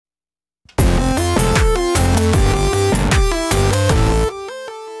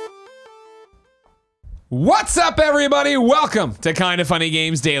What's up, everybody? Welcome to Kinda Funny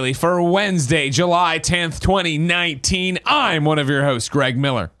Games Daily for Wednesday, July 10th, 2019. I'm one of your hosts, Greg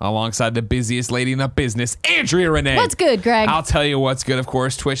Miller, alongside the busiest lady in the business, Andrea Renee. What's good, Greg? I'll tell you what's good, of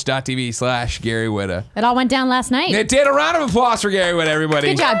course, twitch.tv/Gary Whitta. It all went down last night. It did. A round of applause for Gary Whitta, everybody.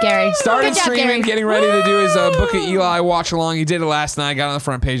 Good job, Gary. Started Good job, streaming, Gary. getting ready to do his Book of Eli watch along. He did it last night, got on the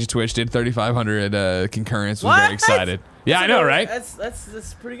front page of Twitch, did 3,500 concurrence, was very excited. Yeah, I know, right?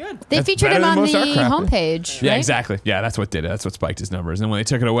 That's pretty good. They featured him on the homepage. homepage. Yeah, right? exactly. Yeah, that's what did it. That's what spiked his numbers. And then when they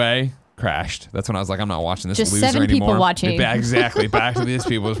took it away, crashed. That's when I was like, I'm not watching this Just loser 7 anymore. people watching. Yeah, exactly. Back to these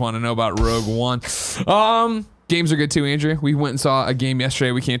people just want to know about Rogue One. Games are good too, Andrea. We went and saw a game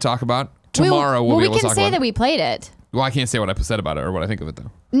yesterday we can't talk about. Tomorrow we'll be able to talk about it. We can say that we played it. Well, I can't say what I said about it or what I think of it, though.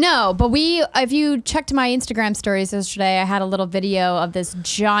 No, but if you checked my Instagram stories yesterday, I had a little video of this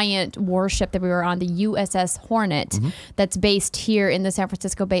giant warship that we were on, the USS Hornet, that's based here in the San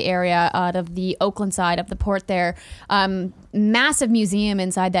Francisco Bay Area out of the Oakland side of the port there. Massive museum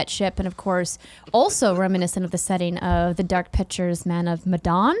inside that ship, and of course, also reminiscent of the setting of the Dark Pictures Man of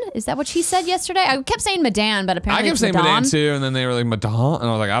Medan. Is that what she said yesterday? I kept saying Medan, but apparently I kept saying Medan. Medan too, and then they were like Medan, and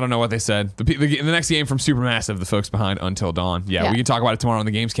I was like, I don't know what they said. The next game from Supermassive, the folks behind Until Dawn. Yeah, we can talk about it tomorrow on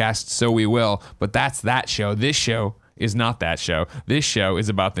the Gamescast, so we will. But that's that show. This show is not that show. This show is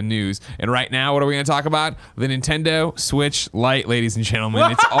about the news. And right now, what are we going to talk about? The Nintendo Switch Lite, ladies and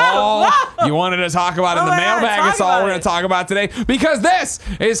gentlemen. It's all you wanted to talk about in the mailbag. It's all we're going to talk about today, because this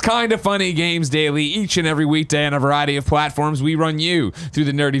is Kinda Funny Games Daily. Each and every weekday on a variety of platforms, we run you through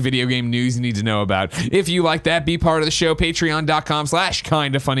the nerdy video game news you need to know about. If you like that, be part of the show.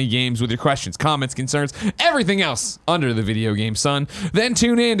 Patreon.com/KindaFunnyGames with your questions, comments, concerns, everything else under the video game sun. Then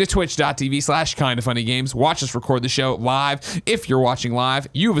tune in to twitch.tv/KindaFunnyGames. Watch us record the show live. If you're watching live,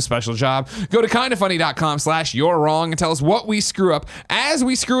 you have a special job. Go to kindafunny.com/you're wrong and tell us what we screw up as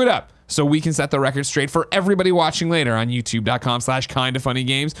we screw it up, so we can set the record straight for everybody watching later on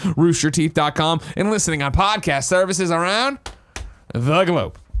youtube.com/kindafunnygames, roosterteeth.com, and listening on podcast services around the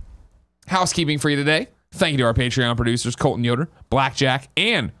globe. Housekeeping for you today. Thank you to our Patreon producers, Colton Yoder, Blackjack,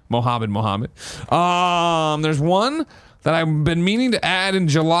 and Mohammed. There's one that I've been meaning to add in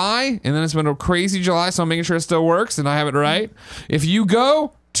July, and then it's been a crazy July, so I'm making sure it still works, and I have it right. If you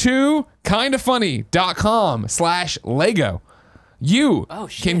go to kindafunny.com/Lego, you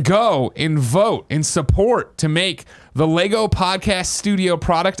can go and vote and support to make the Lego Podcast Studio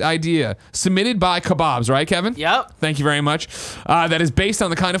product idea submitted by Kebabs, right, Kevin? Yep. Thank you very much. That is based on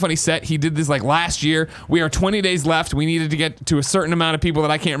the Kinda Funny set. He did this like last year. We are 20 days left. We needed to get to a certain amount of people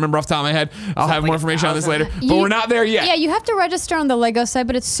that I can't remember off the top of my head. I'll have more information on this later, but we're not there yet. Yeah, you have to register on the Lego site,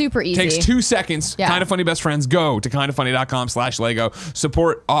 but it's super easy. Takes 2 seconds. Yeah. Kinda Funny best friends, go to kindafunny.com/Lego.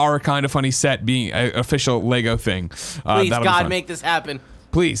 Support our Kinda Funny set being an official Lego thing. Please, God, make this happen.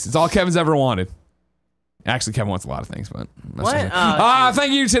 Please, it's all Kevin's ever wanted. Actually, Kevin wants a lot of things, but what?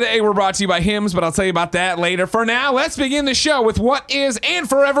 Thank you. Today we're brought to you by Hims, but I'll tell you about that later. For now, let's begin the show with what is and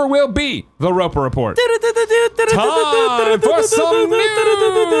forever will be the Roper Report. Time for some news.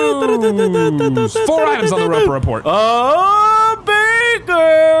 4 items on the Roper Report. A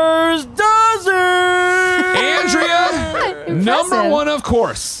baker's dozen. Andrea, number one, of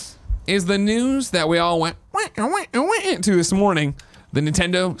course, is the news that we all went to this morning. The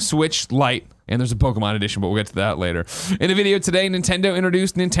Nintendo Switch Lite. And there's a Pokemon edition, but we'll get to that later. In a video today, Nintendo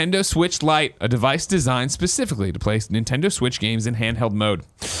introduced Nintendo Switch Lite, a device designed specifically to play Nintendo Switch games in handheld mode.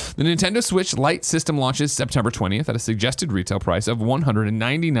 The Nintendo Switch Lite system launches September 20th at a suggested retail price of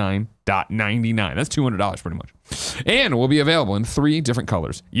 $199.99. That's $200 pretty much. And will be available in 3 different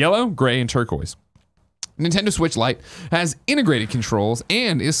colors: yellow, gray, and turquoise. Nintendo Switch Lite has integrated controls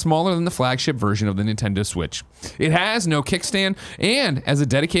and is smaller than the flagship version of the Nintendo Switch. It has no kickstand and, as a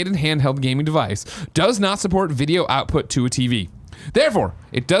dedicated handheld gaming device, does not support video output to a TV. Therefore,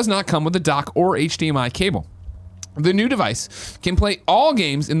 it does not come with a dock or HDMI cable. The new device can play all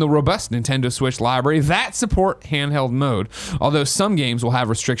games in the robust Nintendo Switch library that support handheld mode, although some games will have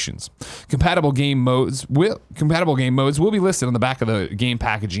restrictions. Compatible game modes will be listed on the back of the game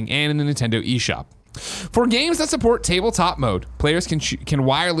packaging and in the Nintendo eShop. For games that support tabletop mode, players can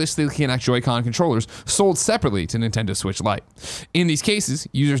wirelessly connect Joy-Con controllers sold separately to Nintendo Switch Lite. In these cases,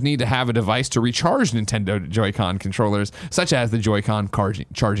 users need to have a device to recharge Nintendo Joy-Con controllers, such as the Joy-Con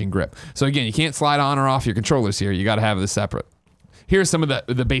charging grip. So again, you can't slide on or off your controllers here. You got to have this separate. Here's some of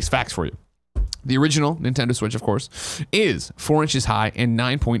the base facts for you. The original Nintendo Switch, of course, is 4 inches high and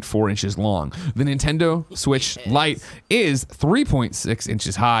 9.4 inches long. The Nintendo Switch Lite is 3.6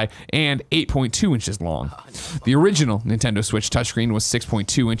 inches high and 8.2 inches long. The original Nintendo Switch touchscreen was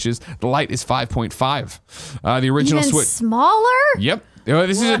 6.2 inches. The Lite is 5.5. The original Even Switch... smaller? Yep.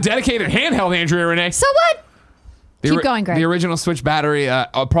 This is a dedicated handheld, Andrea Renee. So what? Keep going, Greg. The original Switch battery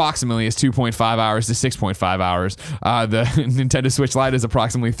approximately is 2.5 hours to 6.5 hours. The Nintendo Switch Lite is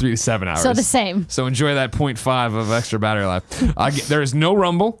approximately 3 to 7 hours. So the same. So enjoy that 0.5 of extra battery life. There is no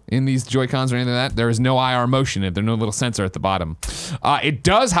rumble in these Joy-Cons or anything like that. There is no IR motion. There's no little sensor at the bottom. It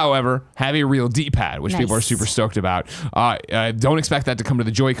does, however, have a real D-pad, which people are super stoked about. Don't expect that to come to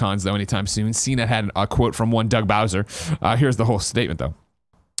the Joy-Cons, though, anytime soon. CNET had a quote from one Doug Bowser. Here's the whole statement, though.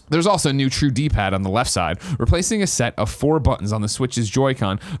 There's also a new true D-pad on the left side, replacing a set of 4 buttons on the Switch's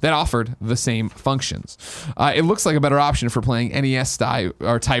Joy-Con that offered the same functions. It looks like a better option for playing NES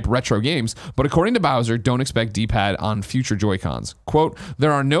type retro games, but according to Bowser, don't expect D-pad on future Joy-Cons. Quote,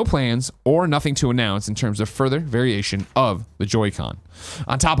 there are no plans or nothing to announce in terms of further variation of the Joy-Con.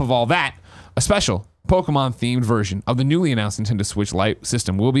 On top of all that, a special Pokemon-themed version of the newly announced Nintendo Switch Lite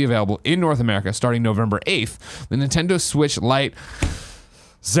system will be available in North America starting November 8th. The Nintendo Switch Lite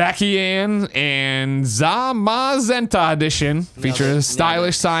Zacian and Zamazenta edition features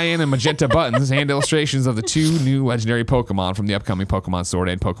stylish cyan and magenta buttons and illustrations of the 2 new legendary Pokemon from the upcoming Pokemon Sword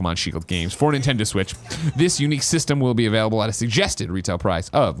and Pokemon Shield games for Nintendo Switch. This unique system will be available at a suggested retail price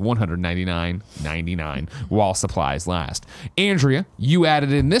of $199.99 while supplies last. Andrea, you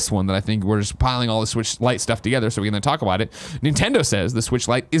added in this one that I think we're just piling all the Switch Lite stuff together so we're going to talk about it. Nintendo says the Switch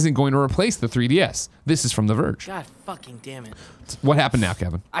Lite isn't going to replace the 3DS. This is from The Verge. God fucking damn it. What happened now,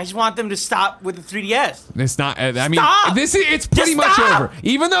 Kevin? I just want them to stop with the 3DS. It's not. I mean, Stop! it's pretty much over.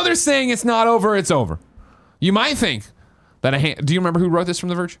 Even though they're saying it's not over, it's over. You might think that do you remember who wrote this from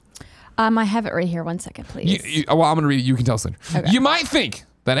The Verge? I have it right here. 1 second, please. Well, I'm going to read it. You can tell us later. Okay. You might think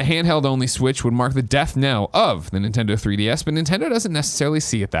that a handheld-only Switch would mark the death knell of the Nintendo 3DS, but Nintendo doesn't necessarily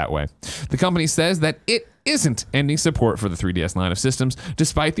see it that way. The company says that it isn't ending support for the 3DS line of systems,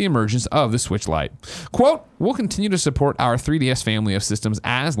 despite the emergence of the Switch Lite. Quote, we'll continue to support our 3DS family of systems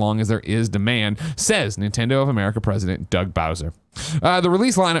as long as there is demand, says Nintendo of America President Doug Bowser. The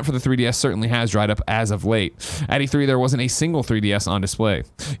release lineup for the 3DS certainly has dried up as of late. At E3, there wasn't a single 3DS on display.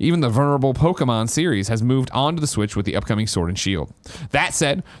 Even the venerable Pokemon series has moved on to the Switch with the upcoming Sword and Shield. That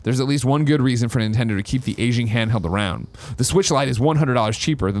said, there's at least one good reason for Nintendo to keep the aging handheld around. The Switch Lite is $100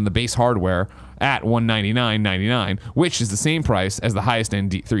 cheaper than the base hardware at $199.99, which is the same price as the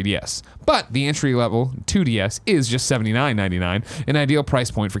highest-end 3DS. But the entry-level 2DS is just $79.99, an ideal price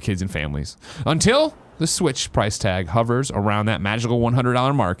point for kids and families. Until the Switch price tag hovers around that magical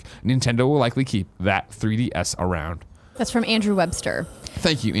 $100 mark, Nintendo will likely keep that 3DS around. That's from Andrew Webster.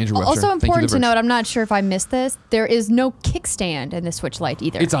 Thank you, Andrew Webster. Also important to note, I'm not sure if I missed this, there is no kickstand in the Switch Lite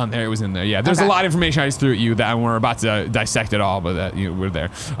either. It's on there. It was in there. Yeah, there's a lot of information I just threw at you that we're about to dissect it all, but we're there.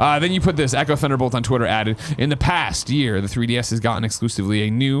 Then you put this. Echo Thunderbolt on Twitter added, in the past year, the 3DS has gotten exclusively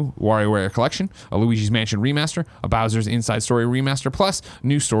a new WarioWare collection, a Luigi's Mansion remaster, a Bowser's Inside Story remaster, plus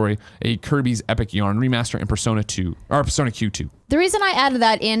new story, a Kirby's Epic Yarn remaster, and Persona Q2. The reason I added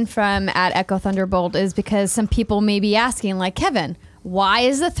that in from at Echo Thunderbolt is because some people may be asking, like, Kevin, why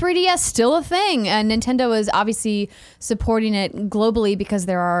is the 3DS still a thing? And Nintendo is obviously supporting it globally because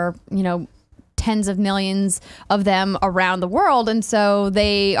there are, tens of millions of them around the world. And so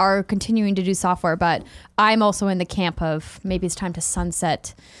they are continuing to do software. But I'm also in the camp of maybe it's time to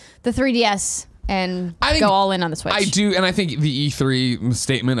sunset the 3DS and go all in on the Switch. I do, and I think the E3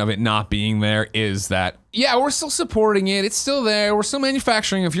 statement of it not being there is that, yeah, we're still supporting it. It's still there. We're still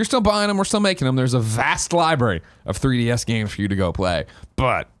manufacturing. If you're still buying them, we're still making them. There's a vast library of 3DS games for you to go play.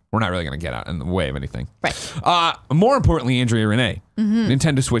 But we're not really going to get out in the way of anything. Right. More importantly, Andrea Renee,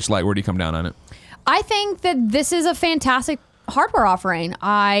 Nintendo Switch Lite, where do you come down on it? I think that this is a fantastic hardware offering.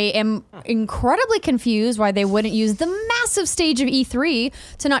 I am incredibly confused why they wouldn't use the massive stage of E3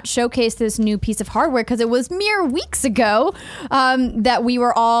 to not showcase this new piece of hardware, because it was mere weeks ago that we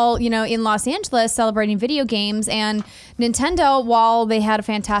were all, in Los Angeles celebrating video games, and Nintendo, while they had a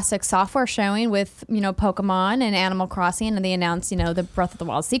fantastic software showing with, Pokemon and Animal Crossing, and they announced, the Breath of the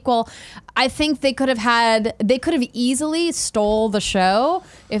Wild sequel, I think they could have easily stole the show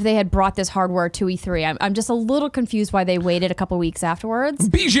if they had brought this hardware to E3. I'm just a little confused why they waited a couple weeks afterwards.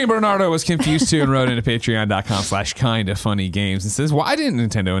 BJ Bernardo was confused too and wrote into patreon.com/kindafunnygames and says, why didn't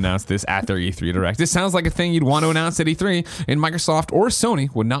Nintendo announce this at their E3 Direct? This sounds like a thing you'd want to announce at E3, and Microsoft or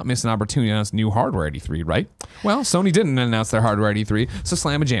Sony would not miss an opportunity to announce new hardware at E3, right? Well, Sony didn't announce their hardware at E3, so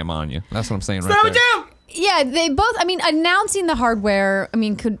slam a jam on you. That's what I'm saying right there. Slam a jam! Yeah, they both, announcing the hardware,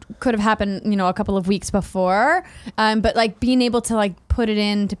 could have happened, a couple of weeks before. But being able to put it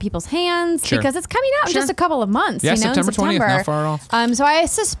into people's hands Sure. because it's coming out in Sure. just a couple of months. Yeah, you know, September in 20th, September. not far off. So I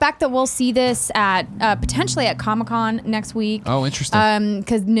suspect that we'll see this at potentially at Comic-Con next week. Oh, interesting.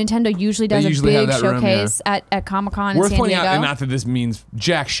 Because Nintendo usually does usually a have big that room, showcase at Comic-Con in Worth San pointing Diego. out, and not that this means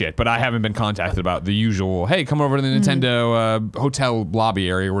jack shit, but I haven't been contacted about the usual, hey, come over to the Mm-hmm. Nintendo hotel lobby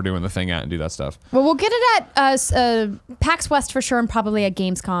area we're doing the thing at and do that stuff. Well, we'll get it at PAX West for sure, and probably at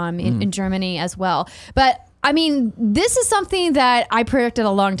Gamescom in Germany as well. But I mean, this is something that I predicted a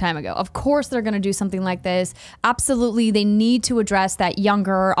long time ago. Of course, they're going to do something like this. Absolutely, they need to address that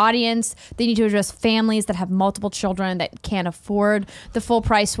younger audience. They need to address families that have multiple children that can't afford the full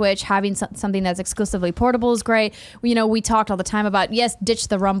price Switch. Having something that's exclusively portable is great. You know, we talked all the time about, yes, ditch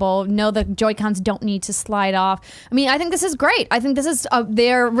the rumble. No, the Joy-Cons don't need to slide off. I mean, I think this is great. I think this is,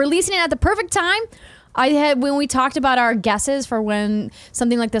 they're releasing it at the perfect time. When we talked about our guesses for when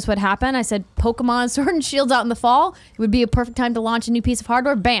something like this would happen, I said Pokemon Sword and Shield's out in the fall. It would be a perfect time to launch a new piece of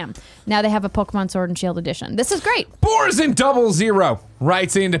hardware. Bam. Now they have a Pokemon Sword and Shield edition. This is great. Borzin00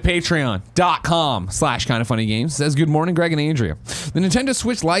 writes into patreon.com/kindoffunnygames. Says, good morning, Greg and Andrea. The Nintendo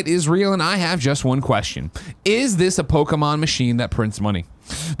Switch Lite is real, and I have just one question. Is this a Pokemon machine that prints money?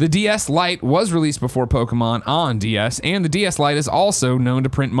 The DS Lite was released before Pokemon on DS, and the DS Lite is also known to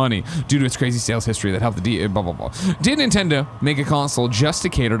print money due to its crazy sales history that helped the blah, blah, blah. Did Nintendo make a console just to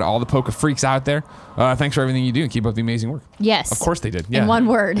cater to all the Poke freaks out there? Thanks for everything you do and keep up the amazing work. Yes. Of course they did. Yeah. In one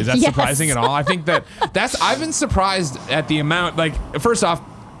word. Is that Yes. surprising at all? I think I've been surprised at the amount, like, first off,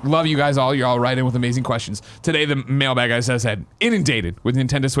 love you guys all. You're all writing with amazing questions. Today, the mailbag guy says had inundated with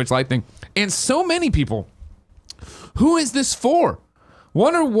Nintendo Switch Lite thing. And so many people, who is this for?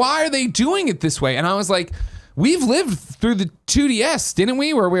 Wonder why are they doing it this way? And I was like, we've lived through the 2DS, didn't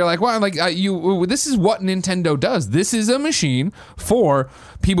we? Where we were like, well, this is what Nintendo does. This is a machine for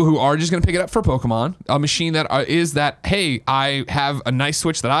people who are just going to pick it up for Pokemon. A machine that is that, hey, I have a nice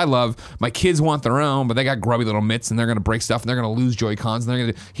Switch that I love. My kids want their own, but they got grubby little mitts and they're going to break stuff and they're going to lose Joy-Cons and they're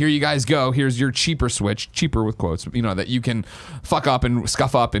going to, here you guys go. Here's your cheaper Switch, cheaper with quotes, you know, that you can fuck up and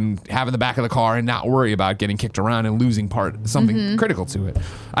scuff up and have in the back of the car and not worry about getting kicked around and losing something critical to it.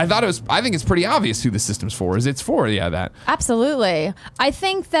 I think it's pretty obvious who the system's for. It's for that. Absolutely. I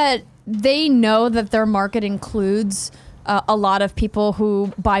think that they know that their market includes a lot of people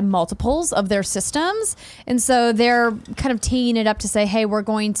who buy multiples of their systems. And so they're kind of teeing it up to say, hey, we're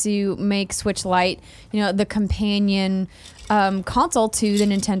going to make Switch Lite, the companion console to the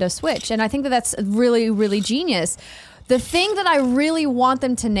Nintendo Switch. And I think that that's really, really genius. The thing that I really want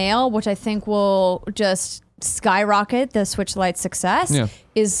them to nail, which I think will just skyrocket the Switch Lite success,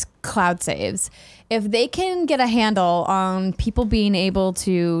 is cloud saves. If they can get a handle on people being able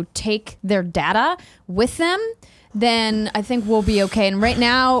to take their data with them, then I think we'll be okay. And right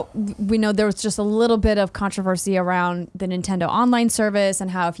now, we know there was just a little bit of controversy around the Nintendo Online service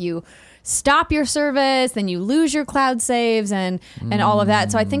and how if you stop your service, then you lose your cloud saves and all of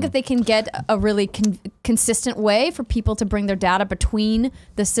that. So I think if they can get a really consistent way for people to bring their data between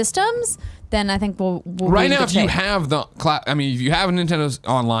the systems, then I think we'll right be in now, good if you shape. have the cloud, if you have a Nintendo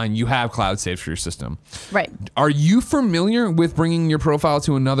Online, you have cloud saves for your system. Right. Are you familiar with bringing your profile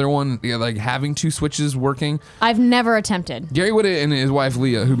to another one, like having two switches working? I've never attempted. Gary Wood and his wife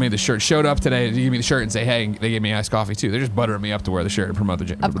Leah, who made the shirt, showed up today to give me the shirt and say, hey, they gave me iced coffee too. They're just buttering me up to wear the shirt and promote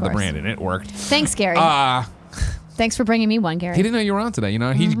the brand, and it worked. Thanks, Gary. Thanks for bringing me one, Gary. He didn't know you were on today.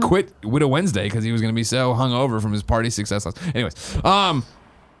 He quit Widow Wednesday because he was going to be so hungover from his party success. Anyways,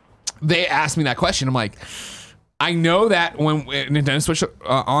 they asked me that question. I'm like, I know that when Nintendo Switch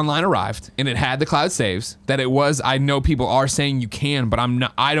Online arrived and it had the cloud saves, that it was. I know people are saying you can, but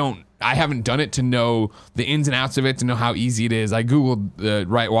I haven't done it to know the ins and outs of it, to know how easy it is. I Googled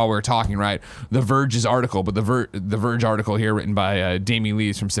right while we were talking, the Verge's article, but the Verge article here written by Damie Lee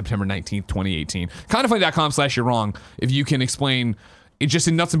is from September 19th, 2018. Kindoffunny.com/you're wrong if you can explain it's just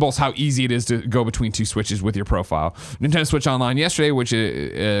in nuts and bolts how easy it is to go between two switches with your profile. Nintendo Switch Online yesterday, which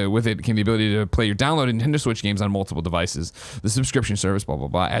with it came the ability to play your downloaded Nintendo Switch games on multiple devices. The subscription service, blah, blah,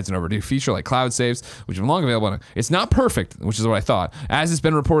 blah, adds an overdue feature like cloud saves, which is no longer available. It's not perfect, which is what I thought, as it's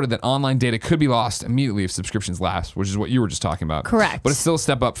been reported that online data could be lost immediately if subscriptions lapse, which is what you were just talking about. Correct. But it's still a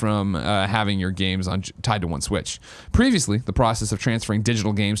step up from having your games tied to one Switch. Previously, the process of transferring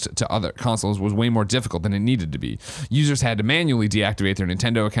digital games to other consoles was way more difficult than it needed to be. Users had to manually deactivate their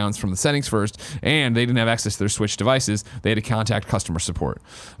Nintendo accounts from the settings first, and they didn't have access to their Switch devices. They had to contact customer support.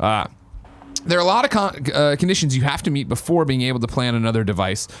 There are a lot of conditions you have to meet before being able to play on another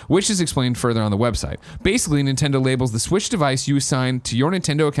device, which is explained further on the website. Basically, Nintendo labels the Switch device you assign to your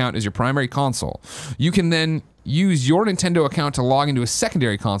Nintendo account as your primary console. You can then use your Nintendo account to log into a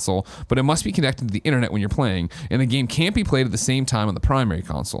secondary console, but it must be connected to the internet when you're playing, and the game can't be played at the same time on the primary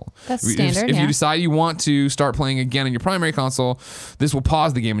console. That's If- standard, If yeah. you decide you want to start playing again on your primary console, this will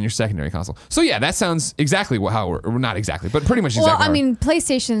pause the game on your secondary console. So yeah, that sounds exactly or not exactly, but pretty much exactly. Well, I how- mean,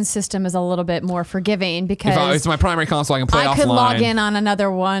 PlayStation's system is a little bit more forgiving because it's my primary console, I can play I offline. could log in on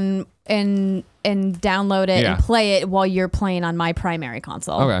another one and download it Yeah. and play it while you're playing on my primary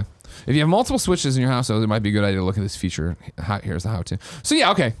console. Okay. If you have multiple Switches in your house, though, it might be a good idea to look at this feature. Here's the how-to. So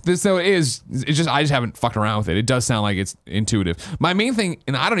yeah, okay. So it's just I just haven't fucked around with it. It does sound like it's intuitive. My main thing,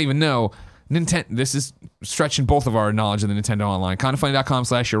 and I don't even know, Nintendo. This is stretching both of our knowledge of the Nintendo Online.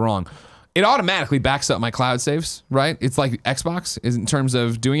 Kindafunny.com/you're wrong. It automatically backs up my cloud saves, right? It's like Xbox is in terms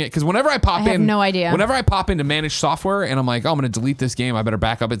of doing it. Because whenever I pop in, I have no idea. Whenever I pop into manage software and I'm like, oh, I'm going to delete this game, I better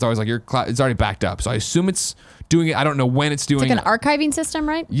back up. It's always like your cloud. It's already backed up. So I assume it's doing it. I don't know when it's doing It's like it. an archiving system,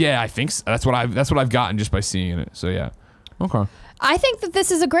 right? Yeah, I think so. That's what I've gotten just by seeing it. So yeah. Okay. I think that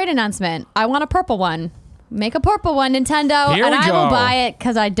this is a great announcement. I want a purple one. Make a purple one, Nintendo, Here and we I will go. buy it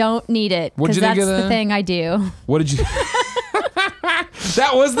because I don't need it. What'd Because you think that's of the the- thing I do. What did you?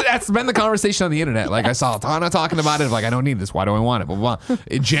 That's been the conversation on the internet. Like I saw Tana talking about it. Like I don't need this. Why do I want it? Blah blah. Blah.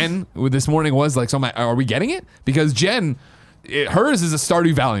 Jen this morning was like, so are we getting it? Because Jen, hers is a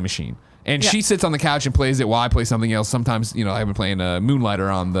Stardew Valley machine. And she sits on the couch and plays it while I play something else. Sometimes, I've been playing Moonlighter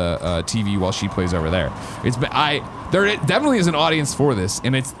on the TV while she plays over there. There definitely is an audience for this,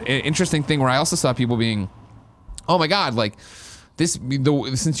 and it's an interesting thing where I also saw people being, oh my god, like this.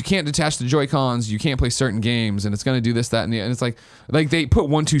 Since you can't detach the Joy-Cons, you can't play certain games, and it's going to do this, that, and it's like they put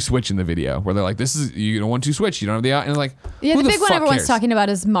 1-2 switch in the video where they're like, this is 1-2 switch. You don't have the and like Yeah, who the big one fuck everyone's cares? talking about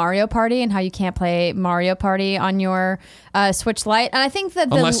is Mario Party and how you can't play Mario Party on your Switch Lite. And I think that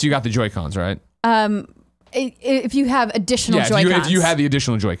Unless you got the Joy-Cons, right? if you have additional Yeah, Joy-Cons. if you had the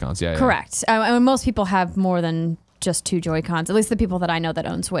additional Joy-Cons, yeah. Correct. I mean, most people have more than just 2 Joy-Cons. At least the people that I know that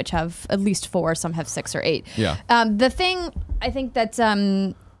own Switch have at least 4. Some have 6 or 8. Yeah. The thing I think that's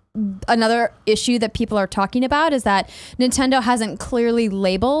another issue that people are talking about is that Nintendo hasn't clearly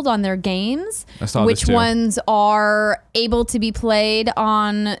labeled on their games I saw which this too. ones are able to be played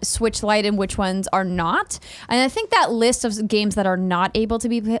on Switch Lite and which ones are not. And I think that list of games that are not able to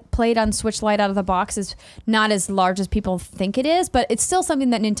be played on Switch Lite out of the box is not as large as people think it is, but it's still something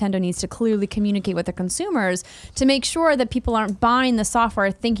that Nintendo needs to clearly communicate with the consumers to make sure that people aren't buying the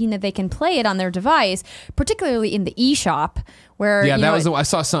software thinking that they can play it on their device, particularly in the eShop where I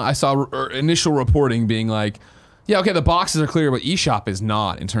saw initial reporting being like, yeah, okay, the boxes are clear, but eShop is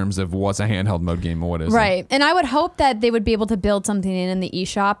not in terms of what's a handheld mode game and what isn't. Right. And I would hope that they would be able to build something in the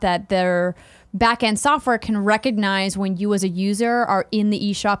eShop that their back-end software can recognize when you as a user are in the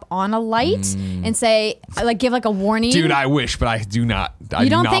eShop on a light and say, like, give like a warning. Dude, I wish, but I do not. I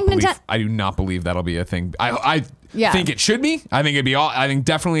do not believe that'll be a thing. I think it should be. I think I think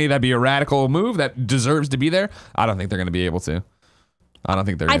definitely that'd be a radical move that deserves to be there. I don't think they're going to be able to. I don't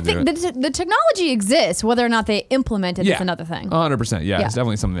think they're going to do it. I think the technology exists. Whether or not they implement it is another thing. 100%. Yeah, it's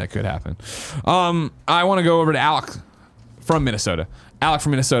definitely something that could happen. I want to go over to Alec from Minnesota. Alec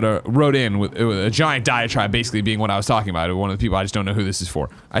from Minnesota wrote in with a giant diatribe, basically being what I was talking about. One of the people, I just don't know who this is for.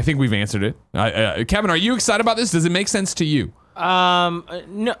 I think we've answered it. Kevin, are you excited about this? Does it make sense to you?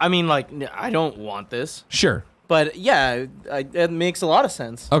 No, I mean, like, I don't want this. Sure. But yeah, it makes a lot of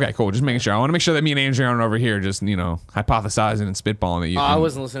sense. Okay, cool. Just making sure. I want to make sure that me and Andrea aren't over here just, hypothesizing and spitballing that you I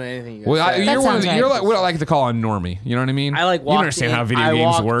wasn't listening to anything you guys Well, said. you're like what I like to call a normie. You know what I mean? I like you walked understand in, how video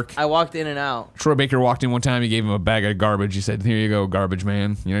games work. I walked in and out. Troy Baker walked in one time. He gave him a bag of garbage. He said, "Here you go, garbage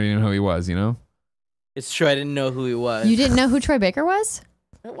man." You don't even know who he was. It's true. I didn't know who he was. You didn't know who Troy Baker was?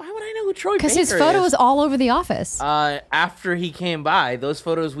 Why would I know who Troy Baker is? Because his photo was all over the office. After he came by, those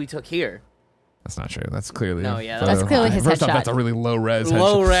photos we took here. That's not true. That's clearly that's clearly his First off, headshot. that's a really low res.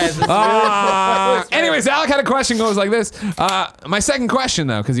 Low res. Anyways, Alec had a question goes like this. My second question,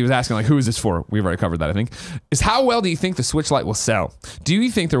 though, because he was asking like, who is this for? We've already covered that, I think. Is how well do you think the Switch Lite will sell? Do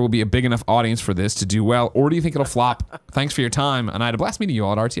you think there will be a big enough audience for this to do well, or do you think it'll flop? Thanks for your time, and I had a blast meeting you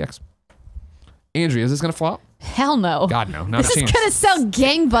all at RTX. Andrea, is this gonna flop? Hell no. God, no. Not This a is chance. going to sell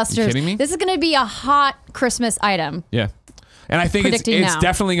gangbusters. You kidding me? This is going to be a hot Christmas item. Yeah. And I think it's Predicting now.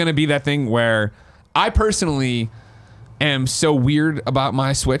 definitely going to be that thing where I personally am so weird about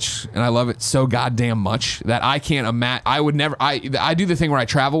my Switch and I love it so goddamn much that I can't imagine. I would never. I do the thing where I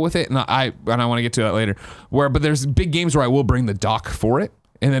travel with it, and I want to get to that later. But there's big games where I will bring the dock for it,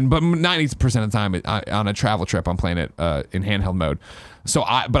 and then but 90% of the time on a travel trip I'm playing it in handheld mode. So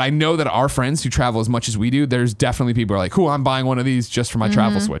but I know that our friends who travel as much as we do, there's definitely people who are like, cool, I'm buying one of these just for my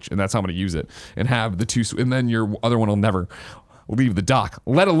travel Switch, and that's how I'm going to use it and have the two, and then your other one will never. leave the dock,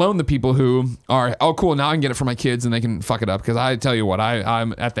 let alone the people who are, oh, cool, now I can get it for my kids and they can fuck it up. Because I tell you what,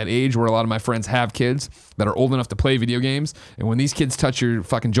 I'm at that age where a lot of my friends have kids that are old enough to play video games. And when these kids touch your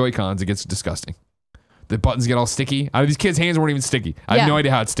fucking Joy-Cons, it gets disgusting. The buttons get all sticky. These kids' hands weren't even sticky. I have no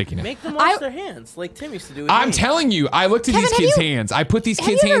idea how it's sticky now. Make them wash their hands like Tim used to do with I'm me. telling you, I looked at Kevin, these kids' hands. I put these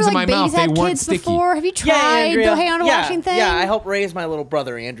kids' hands in my mouth. They weren't sticky. Before? Have you tried the hand washing thing? Yeah, I helped raise my little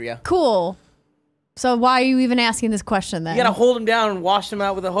brother, Andrea. Cool. So why are you even asking this question then? You gotta hold him down and wash him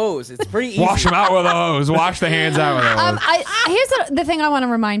out with a hose. It's pretty easy. Wash them out with a hose. Wash the hands out with a hose. Here's the thing I want to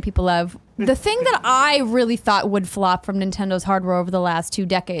remind people of. The thing that I really thought would flop from Nintendo's hardware over the last 2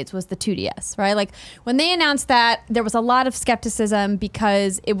 decades was the 2DS, right? Like when they announced that, there was a lot of skepticism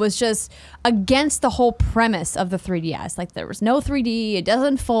because it was just against the whole premise of the 3DS. Like there was no 3D, it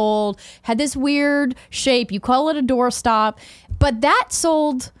doesn't fold, had this weird shape. You call it a doorstop, but that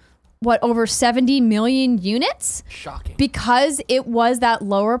sold over 70 million units? Shocking. Because it was that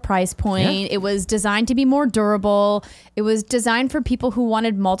lower price point. Yeah. It was designed to be more durable. It was designed for people who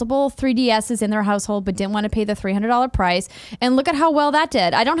wanted multiple 3DSs in their household but didn't want to pay the $300 price. And look at how well that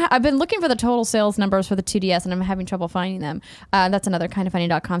did. I've been looking for the total sales numbers for the 2DS and I'm having trouble finding them. That's another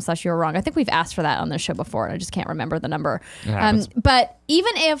kindoffunny.com/you're wrong. I think we've asked for that on this show before and I just can't remember the number. But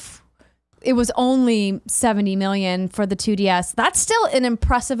even if it was only 70 million for the 2DS. That's still an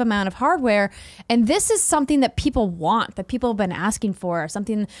impressive amount of hardware. And this is something that people want, that people have been asking for,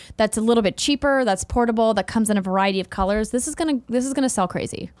 something that's a little bit cheaper, that's portable, that comes in a variety of colors. This is gonna sell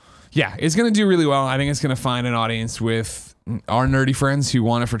crazy. Yeah, it's gonna do really well. I think it's gonna find an audience with our nerdy friends who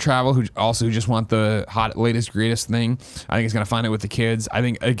want it for travel, who just want the hot, latest, greatest thing. I think it's going to find it with the kids. I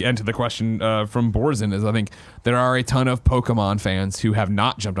think, again, to the question from Borzen, is I think there are a ton of Pokemon fans who have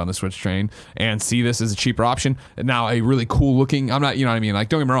not jumped on the Switch train and see this as a cheaper option. Now, a really cool looking, I'm not, you know what I mean? Like,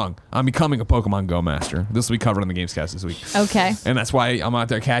 don't get me wrong, I'm becoming a Pokemon Go master. This will be covered on the Gamescast this week. Okay. And that's why I'm out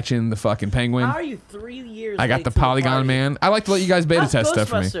there catching the fucking penguin. How are you 3 years I got the Polygon Man. I like to let you guys beta test stuff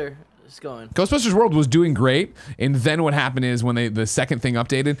for me. Going. Ghostbusters World was doing great, and then what happened is when the second thing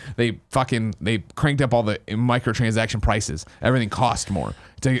updated, they cranked up all the microtransaction prices. Everything cost more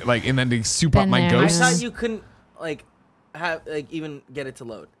and then to soup up my ghosts. I thought you couldn't even get it to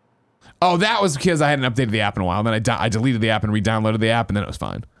load. Oh, that was because I hadn't updated the app in a while. Then I deleted the app and re-downloaded the app, and then it was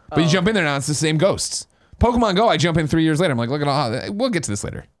fine. But you jump in there now, it's the same ghosts. Pokemon Go, I jump in 3 years later. I'm like, look at all. We'll get to this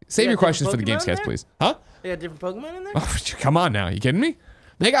later. Save your questions for the Gamescast, please. Huh? They got different Pokemon in there? Oh, come on now, you kidding me?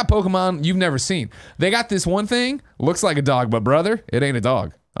 They got Pokemon you've never seen. They got this one thing, looks like a dog, but brother, it ain't a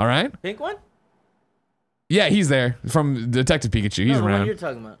dog. All right? Pink one? Yeah, he's there from Detective Pikachu. He's around. What you're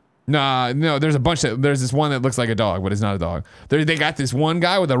talking about? No, there's a bunch there's this one that looks like a dog, but it's not a dog. They got this one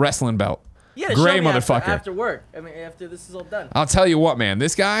guy with a wrestling belt. Yeah, gray motherfucker. After work. I mean, after this is all done. I'll tell you what, man.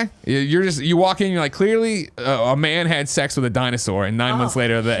 This guy, you walk in, you're like, clearly a man had sex with a dinosaur, and 9 months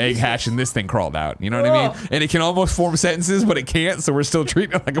later, the egg hatched and this thing crawled out. You know what I mean? And it can almost form sentences, but it can't, so we're still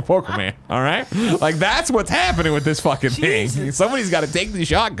treating it like a Pokemon. All right? Like, that's what's happening with this fucking thing. Somebody's got to take the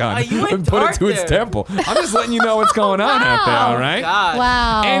shotgun and put it to its temple. I'm just letting you know what's going on out there, all right? God.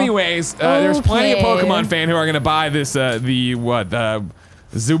 Wow. Anyways, there's plenty of Pokemon fan who are going to buy this,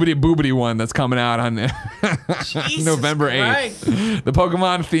 Zoobity Boobity one that's coming out on November 8th. The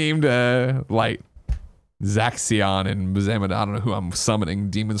Pokemon themed light. Zaxion and Bazamada. I don't know who I'm summoning.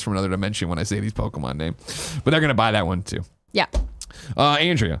 Demons from another dimension when I say these Pokemon names. But they're going to buy that one too. Yeah.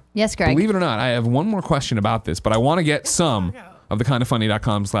 Andrea. Yes, Greg. Believe it or not, I have one more question about this, but I want to get some of the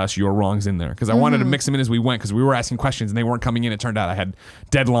kindoffunny.com/your wrongs in there because I wanted to mix them in as we went because we were asking questions and they weren't coming in. It turned out I had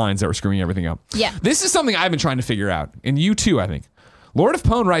deadlines that were screwing everything up. Yeah. This is something I've been trying to figure out, and you too, I think. Lord of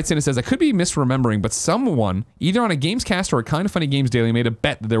Pone writes in and says, I could be misremembering, but someone, either on a Gamescast or a Kind of Funny Games Daily, made a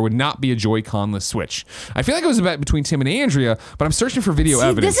bet that there would not be a Joy-Con-less Switch. I feel like it was a bet between Tim and Andrea, but I'm searching for video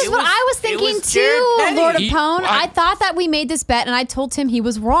evidence. This is what I was thinking too, Lord of Pone. I thought that we made this bet, and I told Tim he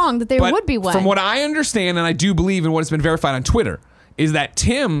was wrong, that there would be one. From what I understand, and I do believe in what has been verified on Twitter, is that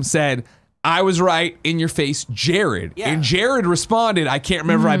Tim said, I was right, in your face, Jared. Yeah. And Jared responded, I can't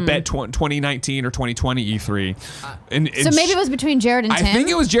remember, I bet 2019 or 2020 E3. So maybe it was between Jared and Tim? I think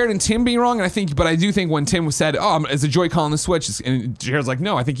it was Jared and Tim being wrong, but I do think when Tim said, it's a Joy-Con on the Switch, and Jared's like,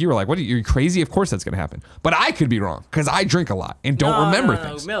 no, I think you were like, what, are you crazy? Of course that's going to happen. But I could be wrong, because I drink a lot and don't remember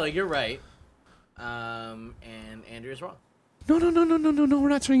things. Miller, you're right. And Andrea's wrong. No, we're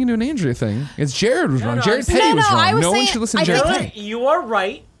not turning into an Andrea thing. It's Jared was wrong. Jared Petty was wrong. No one should listen to Jared Petty. You are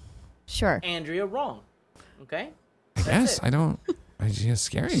right. Sure. Andrea wrong. Okay? Yes, I don't. It's just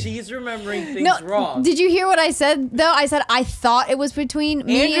scary. She's remembering things wrong. Did you hear what I said, though? I said I thought it was between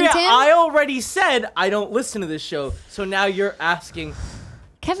me and Tim. I already said I don't listen to this show, so now you're asking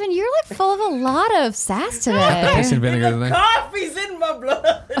Kevin, you're like full of a lot of sass today. Piss and vinegar today. Coffee's in my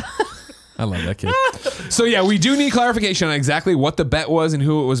blood. I love that kid. So yeah, we do need clarification on exactly what the bet was and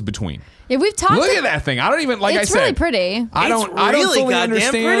who it was between. Yeah, we've talked. Look at that thing. I don't even like. It's I said, really pretty. I don't really fully goddamn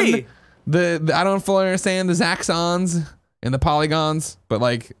understand pretty. the I don't fully understand the Zaxxons and the polygons, but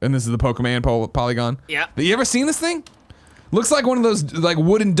like, and this is the Pokemon polygon. Yeah. Have you ever seen this thing? Looks like one of those like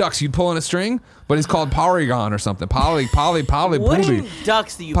wooden ducks you'd pull on a string, but it's called Porygon or something. Wooden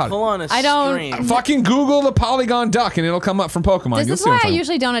ducks that you pull on a string. Fucking Google the Polygon duck and it'll come up from Pokemon. This You'll is see why what I I'm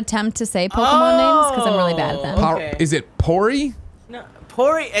usually don't attempt to say Pokemon names because I'm really bad at them. Okay. Is it Pori? No,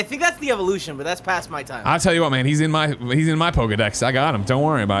 Pori. I think that's the evolution, but that's past my time. I'll tell you what, man. He's in my Pokedex. I got him. Don't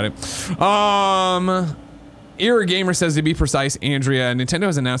worry about it. Era Gamer says, to be precise, Andrea, Nintendo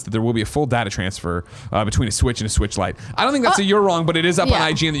has announced that there will be a full data transfer between a Switch and a Switch Lite. I don't think that's you're wrong, but it is up on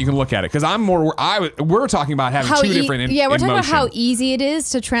IGN that you can look at it because we're talking about having two different. We're talking about how easy it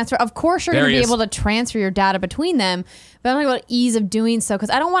is to transfer. Of course, you're going to be able to transfer your data between them. But I'm talking about ease of doing so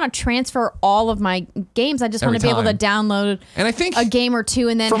because I don't want to transfer all of my games. I just want to be able to download a game or two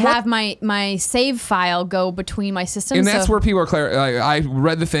and then have my save file go between my systems. And that's where people are clear. I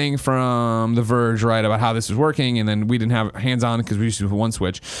read the thing from The Verge, right, about how this was working, and then we didn't have hands-on because we used to have one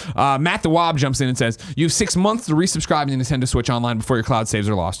Switch. Matt the Wob jumps in and says, you have 6 months to resubscribe to Nintendo Switch Online before your cloud saves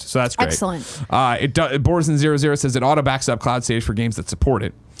are lost. So that's great. Excellent. Borzen00 says it auto backs up cloud saves for games that support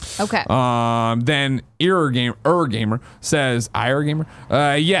it. Okay. Then Gamer says,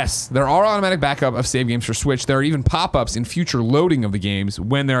 yes, there are automatic backup of save games for Switch. There are even pop-ups in future loading of the games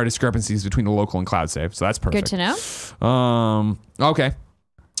when there are discrepancies between the local and cloud save. So that's perfect. Good to know. Okay.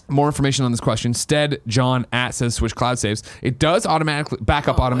 More information on this question. Stead John says Switch cloud saves. It does automatically back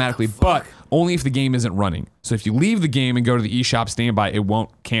up automatically, but only if the game isn't running. So if you leave the game and go to the eShop standby, it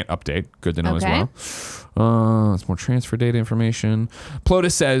can't update. Good to know as well. It's more transfer data information.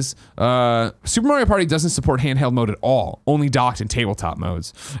 Plotus says Super Mario Party doesn't support handheld mode at all, only docked and tabletop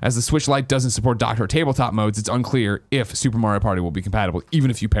modes. As the Switch Lite doesn't support docked or tabletop modes, it's unclear if Super Mario Party will be compatible,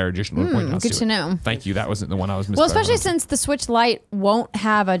 even if you pair additional points. Good to know. Thank you. That wasn't the one I was missing. Well, especially since the Switch Lite won't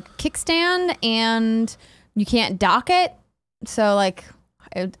have a kickstand and you can't dock it. So, like,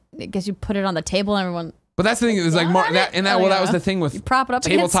 I guess you put it on the table and everyone... But that's the thing is like that was the thing with prop it up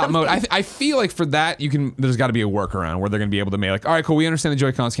tabletop mode. I feel like for that there's got to be a workaround where they're going to be able to make like, all right, cool, we understand the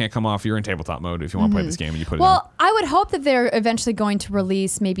Joy-Cons can't come off. You're in tabletop mode if you want to play this game and you put it in. Well, I would hope that they're eventually going to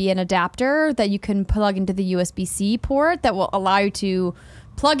release maybe an adapter that you can plug into the USB-C port that will allow you to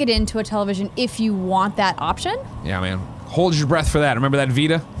plug it into a television if you want that option. Yeah, man. Hold your breath for that. Remember that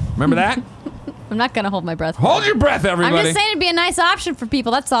Vita? Remember that? I'm not going to hold my breath. Hold your breath, everybody. I'm just saying it'd be a nice option for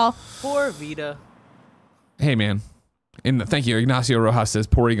people. That's all. Poor Vita. Hey, man. Thank you. Ignacio Rojas says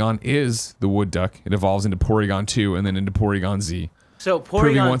Porygon is the wood duck. It evolves into Porygon 2 and then into Porygon Z. So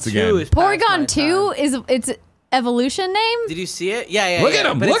Porygon 2 is Porygon 2 is its evolution name? Did you see it? Yeah. Look at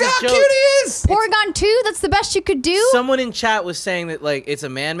him. Look how cute he is. Porygon 2, that's the best you could do? Someone in chat was saying that like it's a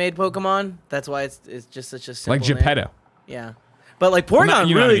man-made Pokemon. That's why it's just such a simple like Geppetto. name. Yeah. But like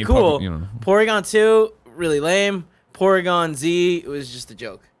Porygon really cool. Porygon 2 really lame. Porygon Z it was just a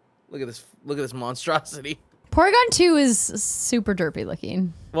joke. Look at this monstrosity. Porygon 2 is super derpy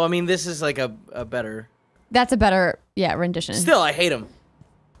looking. Well, I mean, this is like a better... That's a better, rendition. Still, I hate him.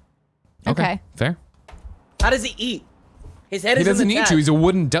 Okay. Fair. How does he eat? His head isn't attached. He doesn't need to. He's a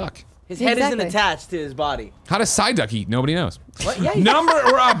wooden duck. His head isn't attached to his body. How does Psyduck eat? Nobody knows. What? Yeah,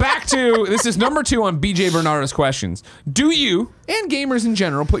 Back to, this is number 2 on BJ Bernardo's questions. Do you, and gamers in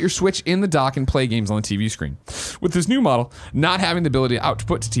general, put your Switch in the dock and play games on the TV screen? With this new model, not having the ability to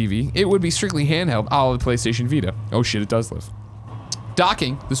output to TV, it would be strictly handheld, a la the PlayStation Vita. Oh shit, it does live.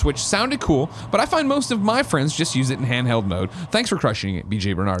 Docking the Switch sounded cool, but I find most of my friends just use it in handheld mode. Thanks for crushing it,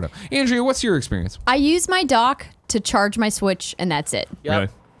 BJ Bernardo. Andrea, what's your experience? I use my dock to charge my Switch, and that's it. Yep. Really?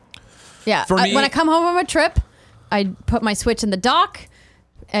 Yeah. When I come home from a trip, I put my Switch in the dock,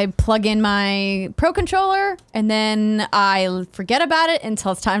 I plug in my Pro Controller, and then I forget about it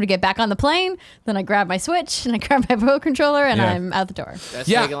until it's time to get back on the plane. Then I grab my Switch, and I grab my Pro Controller, and I'm out the door. That's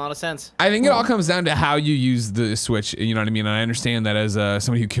making a lot of sense. I think it all comes down to how you use the Switch, you know what I mean? And I understand that as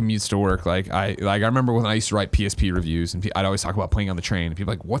somebody who commutes to work, I remember when I used to write PSP reviews, and I'd always talk about playing on the train, and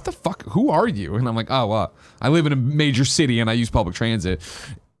people are like, what the fuck? Who are you? And I'm like, oh, well, I live in a major city, and I use public transit.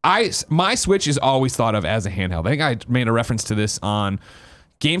 My Switch is always thought of as a handheld. I think I made a reference to this on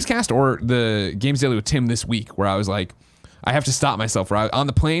Gamescast or the Games Daily with Tim this week, where I was like, I have to stop myself. Where I was on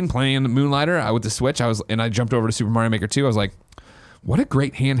the plane playing Moonlighter with the Switch, I jumped over to Super Mario Maker 2. I was like, what a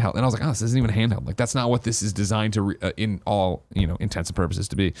great handheld. And I was like, oh, this isn't even a handheld. Like, that's not what this is designed to, in all, intents and purposes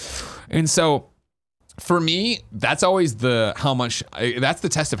to be. And so For me, that's always that's the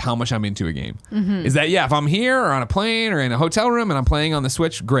test of how much I'm into a game. Is that, if I'm here or on a plane or in a hotel room and I'm playing on the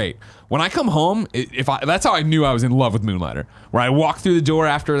Switch, great. When I come home, that's how I knew I was in love with Moonlighter, where I walked through the door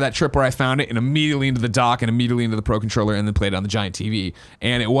after that trip where I found it and immediately into the dock and immediately into the Pro Controller and then played it on the giant TV.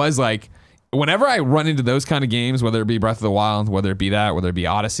 And it was like, whenever I run into those kind of games, whether it be Breath of the Wild, whether it be that, whether it be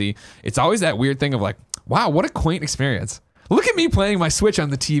Odyssey, it's always that weird thing of like, wow, what a quaint experience. Look at me playing my Switch on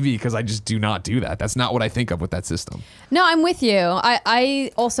the TV, because I just do not do that. That's not what I think of with that system. No, I'm with you.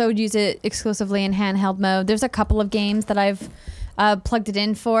 I also use it exclusively in handheld mode. There's a couple of games that I've plugged it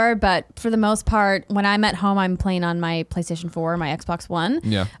in for, but for the most part, when I'm at home, I'm playing on my PlayStation 4, my Xbox One,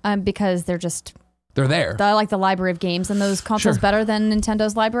 because they're there. I like the library of games in those consoles better than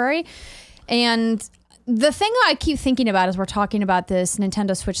Nintendo's library. And the thing I keep thinking about as we're talking about this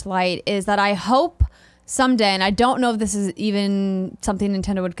Nintendo Switch Lite is that I hope someday, and I don't know if this is even something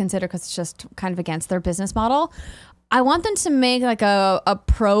Nintendo would consider because it's just kind of against their business model, I want them to make like a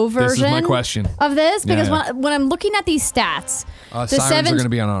pro version this is my question. Of this, because when I'm looking at these stats, the sirens are going to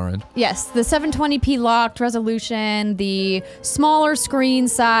be on our end. Yes, the 720p locked resolution, the smaller screen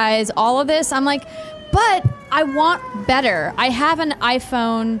size, all of this, I'm like, but I want better. I have an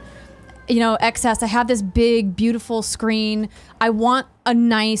iPhone, XS. I have this big, beautiful screen. I want a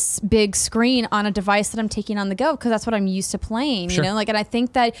nice big screen on a device that I'm taking on the go, because that's what I'm used to playing. Sure. And I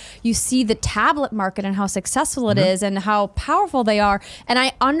think that you see the tablet market and how successful it is and how powerful they are. And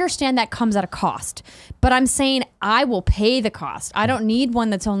I understand that comes at a cost, but I'm saying I will pay the cost. I don't need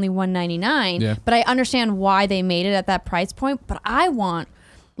one that's only $199, but I understand why they made it at that price point. But I want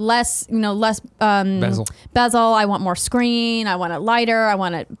less bezel. I want more screen. I want it lighter. I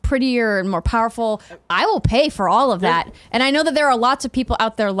want it prettier and more powerful. I will pay for all of that. And I know that there are lots of people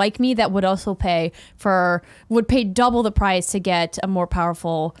out there like me that would also pay double the price to get a more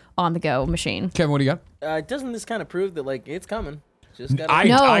powerful on-the-go machine. Kevin, what do you got? Doesn't this kind of prove that it's coming? I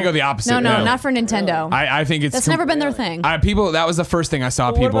go the opposite. No, not for Nintendo. Really? I think that's never been their thing. That was the first thing I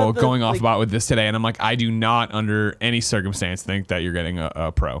saw people going off about with this today, and I'm like, I do not under any circumstance think that you're getting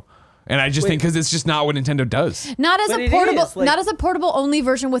a Pro. And I just think because it's just not what Nintendo does. Not as a portable only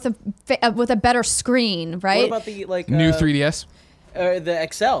version with a better screen, right? What about the new 3DS? The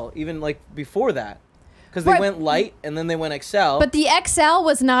XL, even before that. Because they went light and then they went XL. But the XL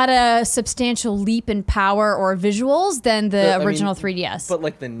was not a substantial leap in power or visuals than the original 3DS.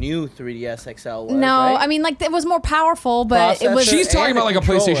 But the new 3DS XL was, no, right? I mean it was more powerful, but it was. She's talking about a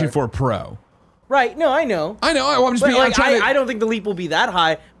PlayStation 4 Pro. Right, no, I know. I'm just being I don't think the leap will be that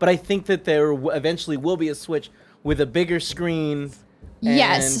high, but I think that there eventually will be a Switch with a bigger screen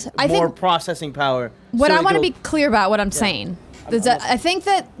and more processing power. What I want to be clear about what I'm saying. I think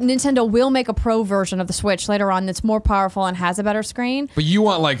that Nintendo will make a Pro version of the Switch later on that's more powerful and has a better screen. But you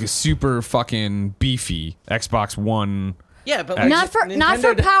want a super fucking beefy Xbox One. Yeah, but not for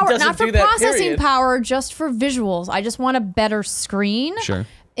power, not for processing power, just for visuals. I just want a better screen. Sure.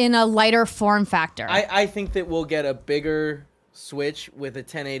 In a lighter form factor. I think that we'll get a bigger Switch with a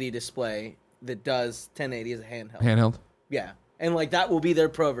 1080 display that does 1080 as a handheld. Yeah, and that will be their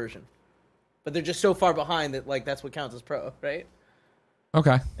Pro version. But they're just so far behind that that's what counts as Pro, right?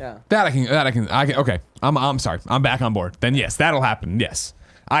 Okay. Yeah. That I can. Okay. I'm sorry. I'm back on board. Then yes, that'll happen. Yes.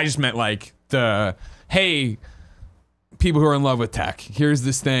 I just meant hey, people who are in love with tech. Here's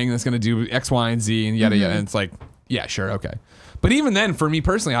this thing that's gonna do X, Y, and Z, and yada yada. And it's yeah, sure, okay. But even then, for me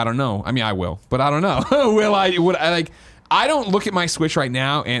personally, I don't know. I mean, I will, but I don't know. I don't look at my Switch right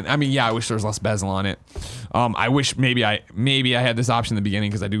now, and I mean, I wish there was less bezel on it. I wish maybe I had this option in the beginning,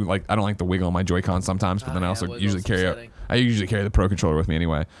 because I don't like the wiggle on my Joy-Con sometimes, but then I also usually carry the Pro Controller with me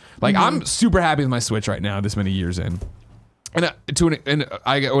anyway. I'm super happy with my Switch right now, this many years in. And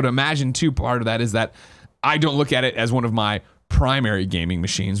I would imagine too, part of that is that I don't look at it as one of my primary gaming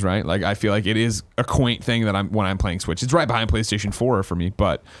machines, right? I feel like it is a quaint thing that when I'm playing Switch. It's right behind PlayStation 4 for me,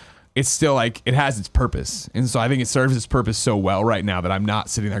 but it's still it has its purpose. And so I think it serves its purpose so well right now that I'm not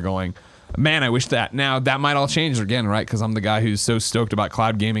sitting there going, man, I wish that. Now, that might all change again, right? Because I'm the guy who's so stoked about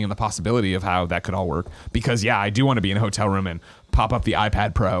cloud gaming and the possibility of how that could all work. Because, I do want to be in a hotel room and pop up the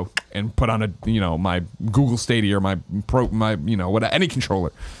iPad Pro and put on my Google Stadia or my any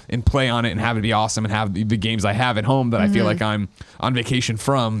controller and play on it and have it be awesome and have the games I have at home that I feel like I'm on vacation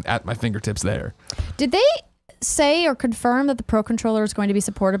from at my fingertips there. Did they say or confirm that the Pro Controller is going to be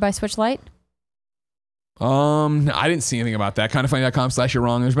supported by Switch Lite? I didn't see anything about that. Kindoffunny.com/you're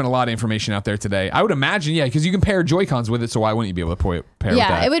wrong. There's been a lot of information out there today. I would imagine, because you can pair Joy-Cons with it, so why wouldn't you be able to pair with that?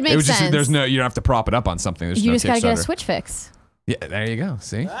 Yeah, it would make sense. You don't have to prop it up on something. You just got to get a Switch fix. Yeah, there you go.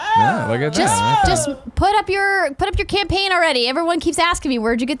 See? Yeah, look at that. Just put up your campaign already. Everyone keeps asking me,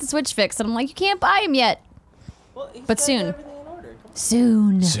 where'd you get the Switch fix? And I'm like, you can't buy them yet. Well, but soon.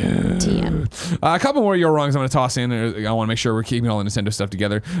 Soon. TM. A couple more You're Wrongs I'm going to toss in. I want to make sure we're keeping all the Nintendo stuff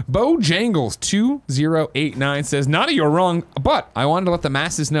together. Bojangles2089 says, not a You're Wrong, but I wanted to let the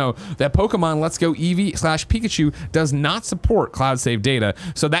masses know that Pokemon Let's Go Eevee/Pikachu does not support cloud save data,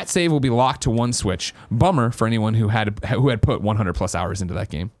 so that save will be locked to one Switch. Bummer for anyone who had put 100 plus hours into that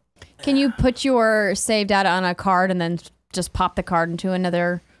game. Can you put your save data on a card and then just pop the card into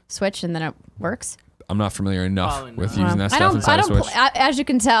another Switch and then it works? I'm not familiar enough with using that stuff inside a Switch. As you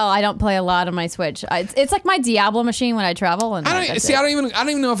can tell, I don't play a lot on my Switch. It's like my Diablo machine when I travel. And I don't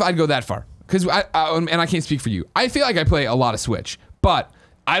even know if I'd go that far because and I can't speak for you. I feel like I play a lot of Switch, but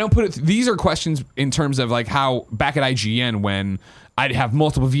I don't put it. These are questions in terms of like how back at IGN when I'd have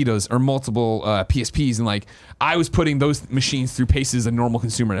multiple Vitas or multiple PSPs and like I was putting those machines through paces a normal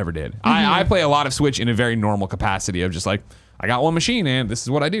consumer never did. I play a lot of Switch in a very normal capacity of just like, I got one machine and this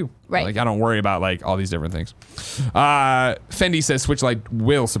is what I do. Right. Like I don't worry about like all these different things. Fendi says Switch Lite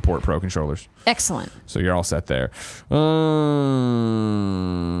will support Pro controllers. Excellent. So you're all set there.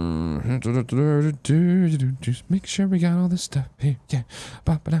 Just make sure we got all this stuff here. Yeah.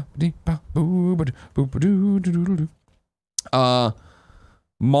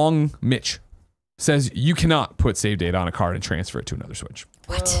 Mong Mitch says you cannot put save data on a card and transfer it to another Switch.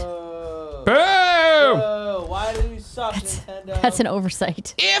 What? Boom! Why do you suck, Nintendo? That's an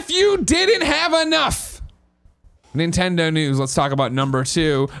oversight. If you didn't have enough Nintendo news, let's talk about number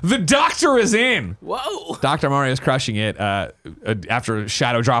 2. The Doctor is in. Whoa. Dr. Mario's crushing it after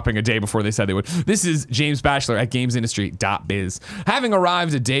shadow dropping a day before they said they would. This is James Batchelor at GamesIndustry.biz. Having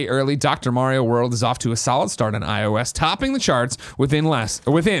arrived a day early, Dr. Mario World is off to a solid start on iOS, topping the charts within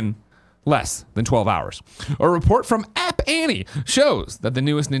less than 12 hours. A report from App Annie shows that the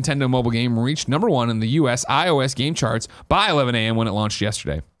newest Nintendo mobile game reached #1 in the US iOS game charts by 11 a.m. when it launched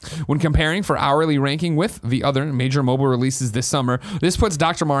yesterday. When comparing for hourly ranking with the other major mobile releases this summer, this puts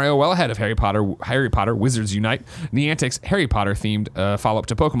Dr. Mario well ahead of Harry Potter Wizards Unite. Niantic's Harry Potter themed follow-up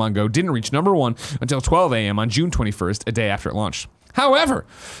to Pokemon Go didn't reach #1 until 12 a.m. on June 21st, a day after it launched. However,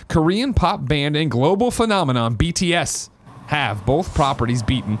 Korean pop band and global phenomenon BTS have both properties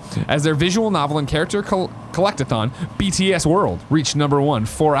beaten as their visual novel and character collectathon, BTS World, reached #1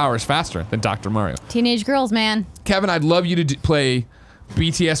 4 hours faster than Dr. Mario. Teenage girls, man. Kevin, I'd love you to play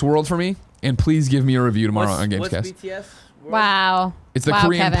BTS World for me, and please give me a review tomorrow on Gamescast. What's BTS World? Wow. It's the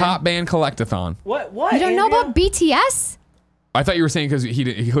Korean pop band collectathon. What? You don't know about BTS? I thought you were saying because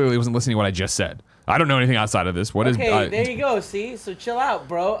he clearly wasn't listening to what I just said. I don't know anything outside of this. What is? Okay, there you go. See, so chill out,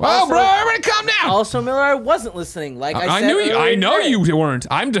 bro. Well, bro, everybody calm down. Also, Miller, I wasn't listening. Like I said, I know you weren't.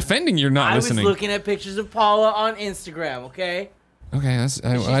 I'm defending you're not listening. I was looking at pictures of Paula on Instagram. Okay. Okay, I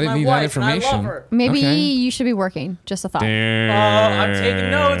didn't need that information. I love her. Maybe you should be working. Just a thought. I'm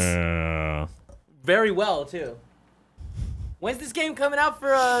taking notes. Very well too. When's this game coming out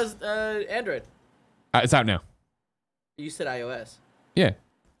for Android? It's out now. You said iOS. Yeah.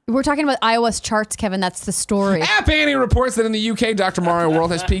 We're talking about iOS charts, Kevin. That's the story. App Annie reports that in the UK, Dr. Mario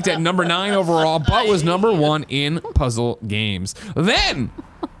World has peaked at #9 overall, but was #1 in puzzle games. Then,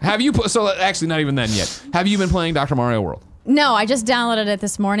 so actually not even then yet. Have you been playing Dr. Mario World? No, I just downloaded it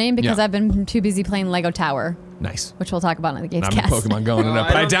this morning because I've been too busy playing Lego Tower. Nice. Which we'll talk about in the Gamescast. I'm Pokemon going it up.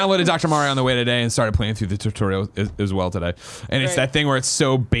 But I downloaded Dr. Mario on the way today and started playing through the tutorial as well today. And it's that thing where it's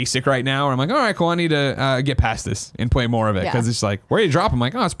so basic right now where I'm like, all right, cool, I need to get past this and play more of it. Because it's like, where do you drop them?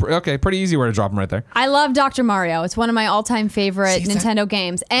 I'm like, oh, it's pretty easy where to drop them right there. I love Dr. Mario. It's one of my all-time favorite Nintendo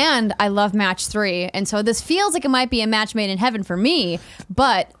games. And I love Match 3. And so this feels like it might be a match made in heaven for me.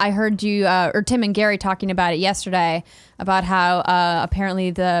 But I heard you, or Tim and Gary talking about it yesterday, about how apparently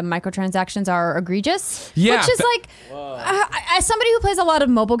the microtransactions are egregious. Yeah. Which is like, as somebody who plays a lot of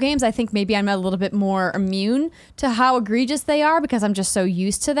mobile games, I think maybe I'm a little bit more immune to how egregious they are because I'm just so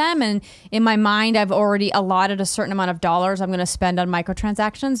used to them. And in my mind, I've already allotted a certain amount of dollars I'm going to spend on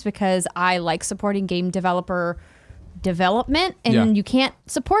microtransactions because I like supporting game developer development, and you can't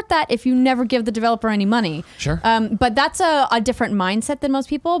support that if you never give the developer any money. Sure. But that's a different mindset than most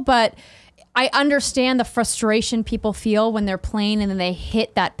people. But I understand the frustration people feel when they're playing and then they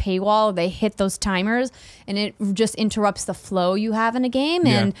hit that paywall, they hit those timers, and it just interrupts the flow you have in a game.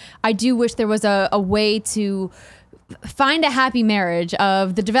 And I do wish there was a way to find a happy marriage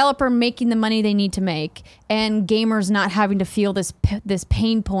of the developer making the money they need to make and gamers not having to feel this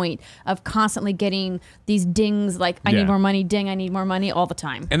pain point of constantly getting these dings like I need more money, ding, I need more money all the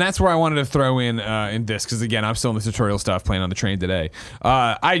time. And that's where I wanted to throw in this, because again, I'm still in the tutorial stuff playing on the train today.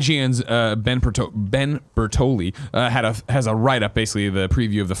 IGN's Ben Bertoli has a write-up, basically the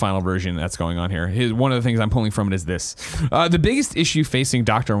preview of the final version that's going on here. One of the things I'm pulling from it is this. The biggest issue facing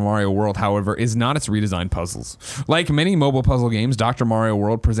Dr. Mario World, however, is not its redesigned puzzles. Like many mobile puzzle games, Dr. Mario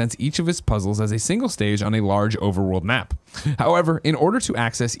World presents each of its puzzles as a single stage on a large overworld map. However, in order to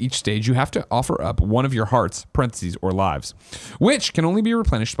access each stage, you have to offer up one of your hearts, parentheses, or lives, which can only be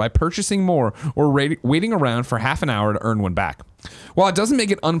replenished by purchasing more or waiting around for half an hour to earn one back. While it doesn't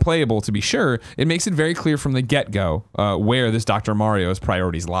make it unplayable, to be sure, it makes it very clear from the get-go where this Dr. Mario's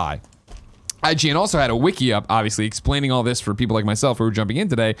priorities lie. IGN also had a wiki up, obviously, explaining all this for people like myself who are jumping in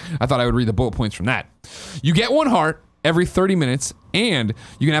today. I thought I would read the bullet points from that. You get one heart every 30 minutes, and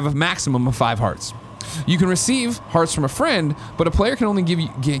you can have a maximum of 5 hearts. You can receive hearts from a friend, but a player can only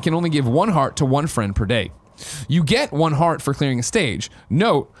give one heart to one friend per day. You get one heart for clearing a stage.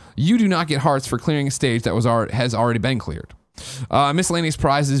 Note, you do not get hearts for clearing a stage that has already been cleared. Miscellaneous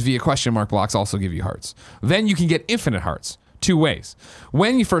prizes via question mark blocks also give you hearts. Then you can get infinite hearts. 2 ways.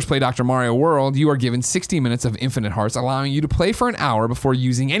 When you first play Dr. Mario World, you are given 60 minutes of infinite hearts, allowing you to play for an hour before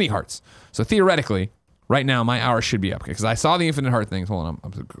using any hearts. So theoretically, right now, my hour should be up, because I saw the infinite heart things. Hold on,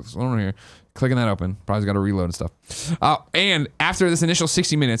 I'm here, clicking that open. Probably got to reload and stuff. And after this initial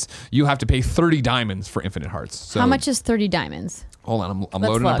 60 minutes, you have to pay 30 diamonds for infinite hearts. So, how much is 30 diamonds? Hold on, I'm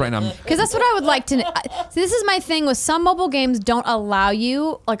loading up right now. Because that's what I would like to know. This is my thing with some mobile games don't allow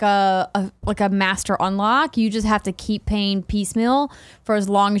you like a master unlock. You just have to keep paying piecemeal for as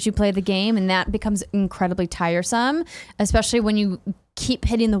long as you play the game, and that becomes incredibly tiresome, especially when you keep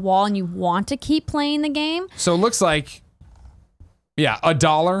hitting the wall and you want to keep playing the game. So it looks like, yeah,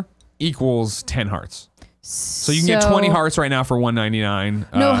 $1 equals 10 hearts. So you can get 20 hearts right now for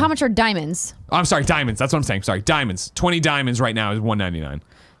 $1.99. No, how much are diamonds? I'm sorry, diamonds. That's what I'm saying. Sorry, diamonds. 20 diamonds right now is $1.99.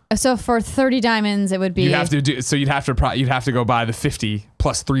 So for 30 diamonds, it would be. You'd have to go buy the 50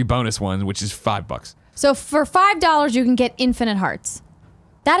 plus 3 bonus ones, which is $5. So for $5, you can get infinite hearts.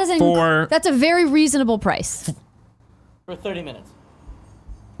 That is that's a very reasonable price. For 30 minutes.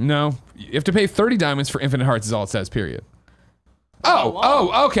 No, you have to pay 30 diamonds for infinite hearts. Is all it says. Period.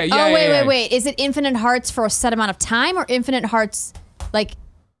 Oh, okay, yeah. Wait. Is it infinite hearts for a set amount of time, or infinite hearts like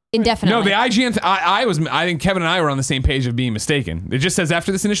indefinitely? No, the IGN. I think Kevin and I were on the same page of being mistaken. It just says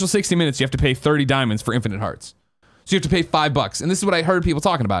after this initial 60 minutes, you have to pay 30 diamonds for infinite hearts. So you have to pay $5, and this is what I heard people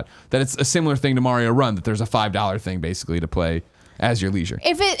talking about. That it's a similar thing to Mario Run. That there's a $5 thing basically to play as your leisure.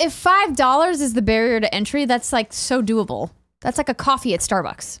 If $5 is the barrier to entry, that's like so doable. That's like a coffee at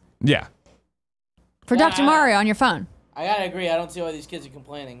Starbucks. Yeah. For Dr. Mario on your phone. I gotta agree. I don't see why these kids are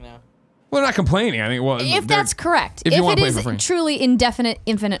complaining now. Well, they're not complaining. I mean, well, if that's correct, if it is truly indefinite,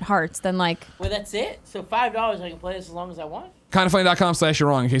 infinite hearts, then like. Well, that's it. So $5, I can play this as long as I want. Kindoffunny.com/you're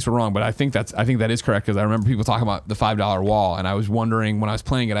wrong in case we're wrong, but I think that is correct, because I remember people talking about the $5 wall, and I was wondering when I was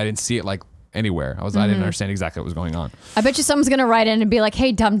playing it, I didn't see it like anywhere. I didn't understand exactly what was going on. I bet you someone's gonna write in and be like,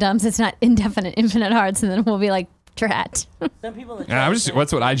 "Hey, dum-dums, it's not indefinite, infinite hearts," and then we'll be like. Drat. Some people in the chat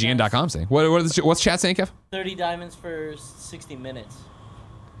what's what IGN.com saying? What's chat saying, Kev? 30 diamonds for 60 minutes.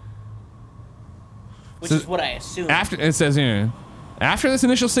 Which is what I assume. It says here, after this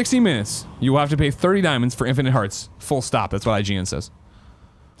initial 60 minutes, you will have to pay 30 diamonds for infinite hearts. Full stop. That's what IGN says.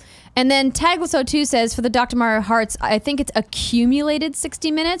 And then Tagless02 says for the Dr. Mario hearts, I think it's accumulated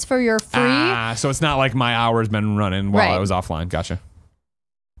 60 minutes for your free. So it's not like my hour's been running while I was offline. Gotcha.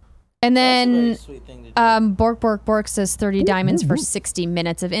 And then Bork says 30 diamonds for 60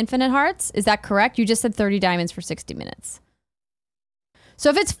 minutes of infinite hearts. Is that correct? You just said 30 diamonds for 60 minutes. So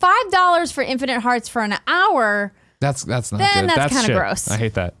if it's $5 for infinite hearts for an hour, that's not good. That's kind of gross. I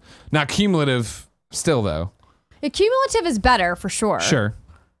hate that. Now cumulative still though. Cumulative is better for sure. Sure.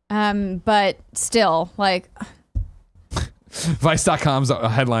 But still, like Vice.com's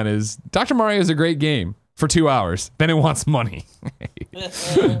headline is Dr. Mario is a great game. For 2 hours, then it wants money.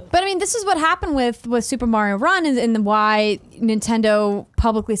 But I mean, this is what happened with Super Mario Run, and why Nintendo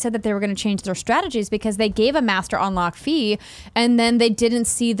publicly said that they were going to change their strategies, because they gave a master unlock fee, and then they didn't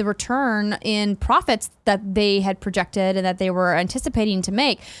see the return in profits that they had projected and that they were anticipating to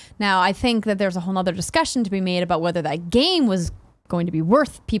make. Now, I think that there's a whole other discussion to be made about whether that game was going to be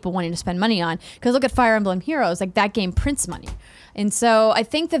worth people wanting to spend money on. Because look at Fire Emblem Heroes, like that game prints money. And so I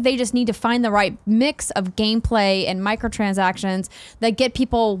think that they just need to find the right mix of gameplay and microtransactions that get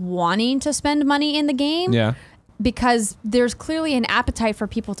people wanting to spend money in the game. Yeah. because there's clearly an appetite for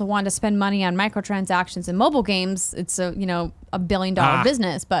people to want to spend money on microtransactions in mobile games. It's a $1 billion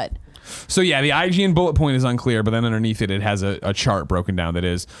business, but. So yeah, the IGN bullet point is unclear, but then underneath it has a chart broken down that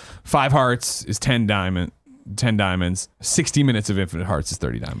is 5 hearts is 10 diamonds, 60 minutes of infinite hearts is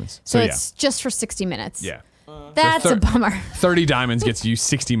 30 diamonds. So it's just for 60 minutes. Yeah. That's a bummer. 30 diamonds gets you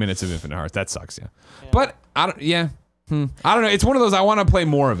 60 minutes of infinite hearts. That sucks, yeah. But I don't know. It's one of those, I want to play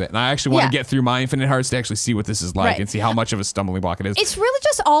more of it. And I actually want to get through my infinite hearts to actually see what this is like and see how much of a stumbling block it is. It's really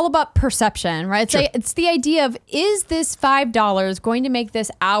just all about perception, right? It's, it's the idea of, is this $5 going to make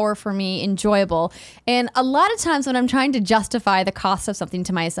this hour for me enjoyable? And a lot of times when I'm trying to justify the cost of something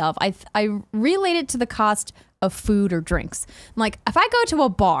to myself, I relate it to the cost of food or drinks. I'm like, if I go to a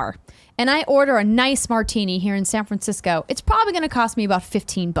bar and I order a nice martini here in San Francisco, it's probably going to cost me about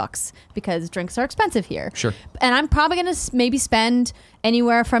 $15 because drinks are expensive here. Sure. And I'm probably going to maybe spend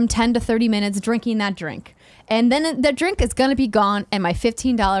anywhere from 10 to 30 minutes drinking that drink. And then the drink is going to be gone and my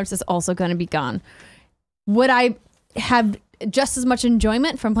 $15 is also going to be gone. Would I have just as much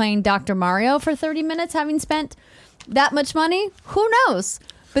enjoyment from playing Dr. Mario for 30 minutes having spent that much money? Who knows?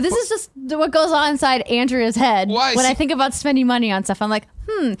 But this is just what goes on inside Andrea's head when I think about spending money on stuff. I'm like,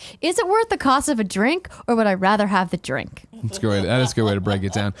 is it worth the cost of a drink, or would I rather have the drink? That's a good way. That is a good way to break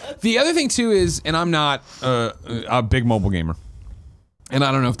it down. The other thing too is, and I'm not a big mobile gamer, and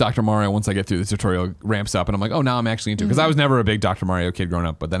I don't know if Dr. Mario, once I get through the tutorial, ramps up, and I'm like, oh, now I'm actually into it, because I was never a big Dr. Mario kid growing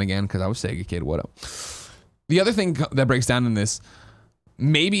up. But then again, because I was Sega kid, what up? The other thing that breaks down in this,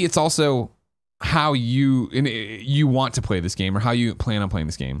 maybe it's also how you want to play this game or how you plan on playing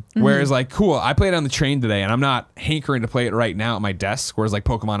this game. Whereas like, cool, I played on the train today and I'm not hankering to play it right now at my desk. Whereas like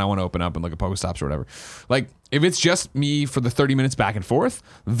Pokemon, I want to open up and look at Pokestops or whatever. Like if it's just me for the 30 minutes back and forth,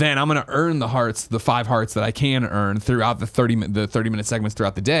 then I'm going to earn the hearts, the 5 hearts that I can earn throughout the 30-minute segments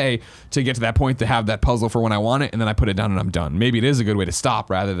throughout the day to get to that point to have that puzzle for when I want it, and then I put it down and I'm done. Maybe it is a good way to stop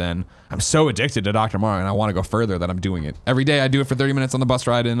rather than I'm so addicted to Dr. Mario and I want to go further that I'm doing it. Every day I do it for 30 minutes on the bus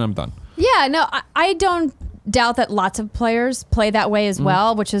ride and I'm done. Yeah, no, I don't doubt that lots of players play that way as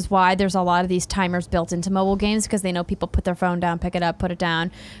well, which is why there's a lot of these timers built into mobile games because they know people put their phone down, pick it up, put it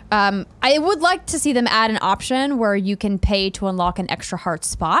down. I would like to see them add an option where you can pay to unlock an extra heart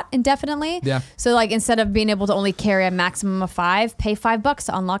spot indefinitely. Yeah. So like instead of being able to only carry a maximum of 5, pay $5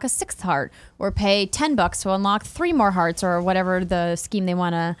 to unlock a 6th heart, or pay $10 to unlock 3 more hearts, or whatever the scheme they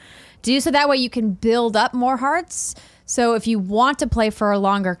want to do. So that way you can build up more hearts. So if you want to play for a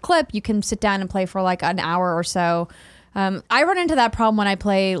longer clip, you can sit down and play for like an hour or so. I run into that problem when I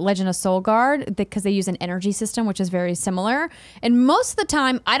play Legend of Soul Guard because they use an energy system, which is very similar. And most of the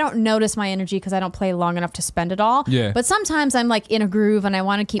time, I don't notice my energy because I don't play long enough to spend it all. Yeah. But sometimes I'm like in a groove and I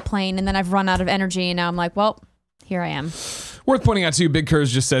want to keep playing, and then I've run out of energy, and now I'm like, well, here I am. Worth pointing out too, Big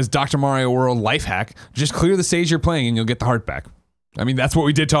Curse just says, Dr. Mario World life hack. Just clear the stage you're playing and you'll get the heart back. I mean, that's what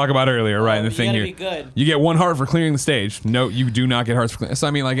we did talk about earlier, right? In the thing here, be good. You get 1 heart for clearing the stage. No, you do not get hearts for clearing. So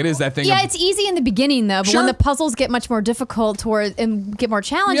I mean, like it is that thing. Yeah, it's easy in the beginning though, but when the puzzles get much more difficult and get more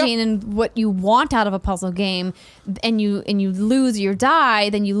challenging, and what you want out of a puzzle game, and you lose your die,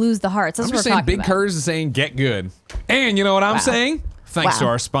 then you lose the hearts. That's I'm what just we're saying, talking Big about. Curse is saying get good, and you know what I'm saying? Thanks to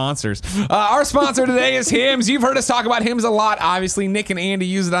our sponsors. Our sponsor today is Hims. You've heard us talk about Hims a lot. Obviously, Nick and Andy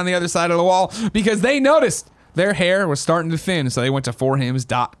use it on the other side of the wall because they noticed their hair was starting to thin, so they went to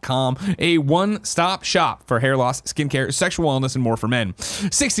forhims.com, a one-stop shop for hair loss, skincare, sexual wellness, and more for men.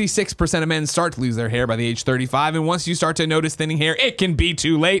 66% of men start to lose their hair by the age 35, and once you start to notice thinning hair, it can be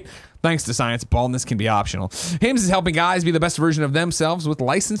too late. Thanks to science, baldness can be optional. Hims is helping guys be the best version of themselves with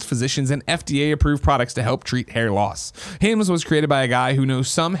licensed physicians and FDA-approved products to help treat hair loss. Hims was created by a guy who knows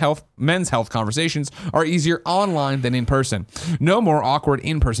some men's health conversations are easier online than in person. No more awkward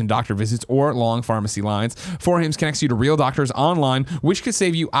in-person doctor visits or long pharmacy lines. 4Hims connects you to real doctors online, which could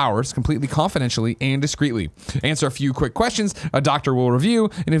save you hours completely confidentially and discreetly. Answer a few quick questions, a doctor will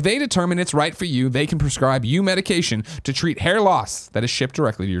review, and if they determine it's right for you, they can prescribe you medication to treat hair loss that is shipped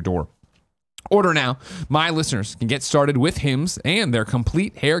directly to your door. Order now. My listeners can get started with Hims and their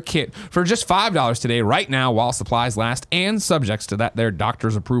complete hair kit for just $5 today, right now, while supplies last, and subjects to their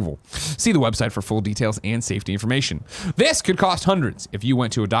doctor's approval. See the website for full details and safety information. This could cost hundreds if you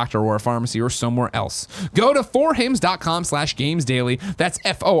went to a doctor or a pharmacy or somewhere else. Go to forhims.com/gamesdaily. That's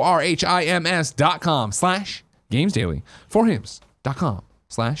FORHIMS.com/gamesdaily.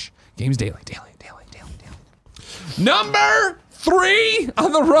 Forhims.com/gamesdaily. Daily. Number 3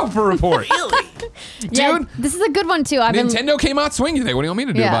 on the Roper Report. Really? Dude, Yeah, this is a good one too. Nintendo came out swinging today. What do you want me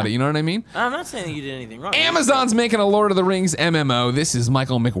to do about it? You know what I mean? I'm not saying that you did anything wrong. Amazon's making a Lord of the Rings MMO. This is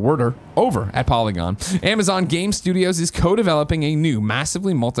Michael McWhorter over at Polygon. Amazon Game Studios is co-developing a new,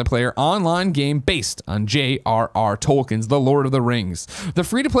 massively multiplayer online game based on J.R.R. Tolkien's The Lord of the Rings. The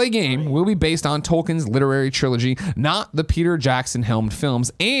free-to-play game will be based on Tolkien's literary trilogy, not the Peter Jackson-helmed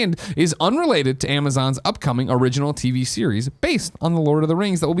films, and is unrelated to Amazon's upcoming original TV series based on The Lord of the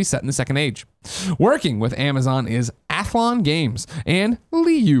Rings that will be set in the Second Age. Working with Amazon is Athlon Games and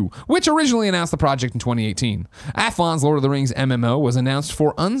Liu, which originally announced the project in 2018. Athlon's Lord of the Rings MMO was announced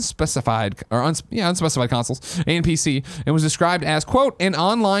for unspecified consoles and PC, and was described as, quote, an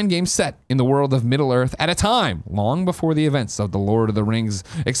online game set in the world of Middle-earth at a time long before the events of The Lord of the Rings,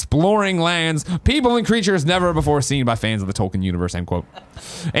 exploring lands, people, and creatures never before seen by fans of the Tolkien universe, end quote.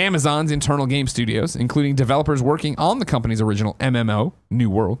 Amazon's internal game studios, including developers working on the company's original MMO, New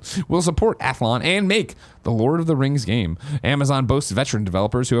World, will support Athlon and make the Lord of the Rings game. Amazon boasts veteran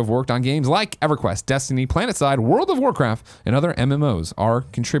developers who have worked on games like EverQuest, Destiny, PlanetSide, World of Warcraft, and other MMOs are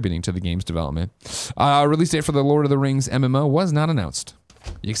contributing to the game's development. Release date for the Lord of the Rings MMO was not announced.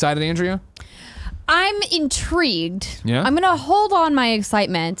 You excited, Andrea? I'm intrigued. Yeah? I'm going to hold on my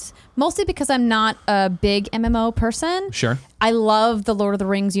excitement, mostly because I'm not a big MMO person. Sure. I love the Lord of the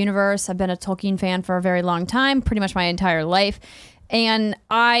Rings universe. I've been a Tolkien fan for a very long time, pretty much my entire life. And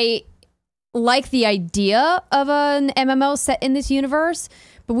I like the idea of an MMO set in this universe,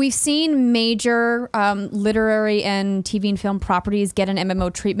 but we've seen major literary and TV and film properties get an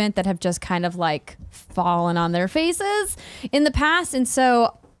MMO treatment that have just kind of like fallen on their faces in the past. And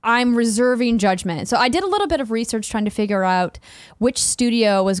so I'm reserving judgment. So I did a little bit of research trying to figure out which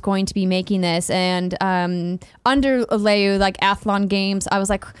studio was going to be making this. And under Leu, like Athlon Games, I was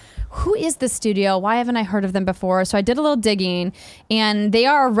like, who is this studio? Why haven't I heard of them before? So I did a little digging, and they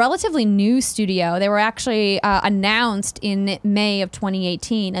are a relatively new studio. They were actually announced in May of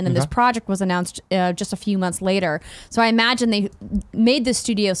 2018, and then this project was announced just a few months later. So I imagine they made this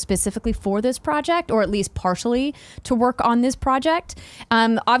studio specifically for this project, or at least partially to work on this project.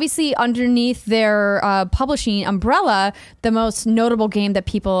 Obviously, underneath their publishing umbrella, the most notable game that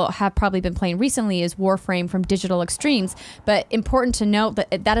people have probably been playing recently is Warframe from Digital Extremes. But important to note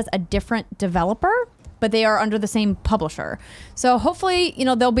that that is a different developer, but they are under the same publisher. So hopefully, you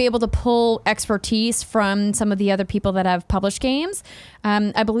know, they'll be able to pull expertise from some of the other people that have published games.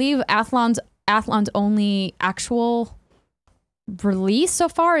 I believe Athlon's only actual release so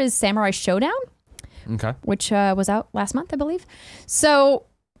far is Samurai Showdown, which was out last month, I believe. So,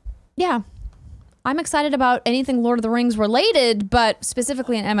 yeah, I'm excited about anything Lord of the Rings related, but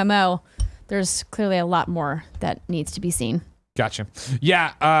specifically an MMO, there's clearly a lot more that needs to be seen. Gotcha.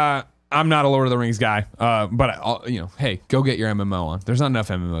 Yeah, I'm not a Lord of the Rings guy, but you know, hey, go get your MMO on. There's not enough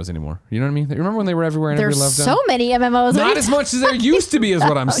MMOs anymore. You know what I mean? Remember when they were everywhere and everybody loved them? There's so many MMOs. Not as much as there used to be, is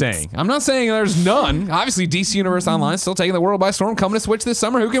what I'm saying. I'm not saying there's none. Obviously, DC Universe Online is still taking the world by storm, coming to Switch this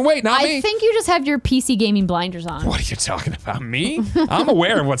summer. Who can wait? Not me. I think you just have your PC gaming blinders on. What are you talking about? Me? I'm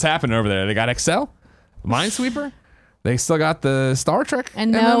aware of what's happening over there. They got Excel, Minesweeper. They still got the Star Trek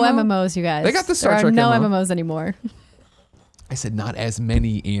and no MMOs, you guys. They got the Star Trek. No MMOs anymore. I said not as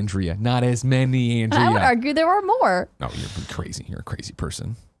many, Andrea. Not as many, Andrea. I would argue there are more. No, you're crazy. You're a crazy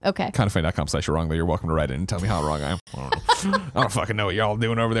person. Okay. Kindoffunny.com/you're wrong, though. You're welcome to write in and tell me how wrong I am. I don't know. I don't fucking know what y'all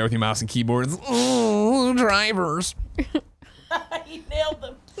doing over there with your mouse and keyboards. Oh, drivers. He nailed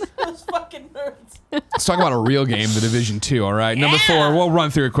them. Those fucking nerds. Let's talk about a real game, The Division 2, all right? Yeah. Number 4, we'll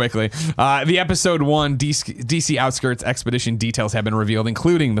run through it quickly. The Episode 1 DC Outskirts Expedition details have been revealed,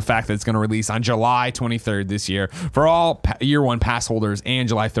 including the fact that it's going to release on July 23rd this year for all Year 1 pass holders and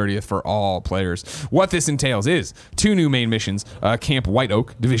July 30th for all players. What this entails is 2 new main missions. Camp White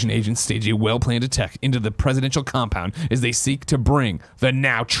Oak, Division agents stage a well-planned attack into the presidential compound as they seek to bring the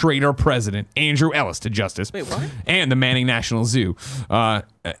now traitor president, Andrew Ellis, to justice. Wait, what? And the Manning National Zoo.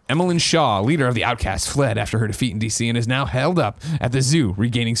 Emmeline Shaw, leader of the Outcasts, fled after her defeat in DC and is now held up at the zoo,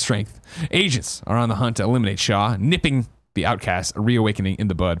 regaining strength. Agents are on the hunt to eliminate Shaw, nipping the Outcasts, reawakening in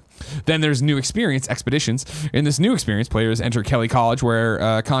the bud. Then there's New Experience Expeditions. In this new experience, players enter Kelly College,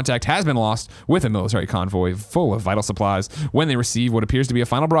 where contact has been lost with a military convoy full of vital supplies. When they receive what appears to be a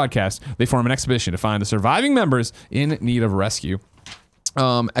final broadcast, they form an expedition to find the surviving members in need of rescue.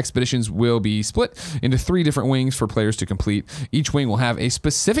 Expeditions will be split into 3 different wings for players to complete. Each wing will have a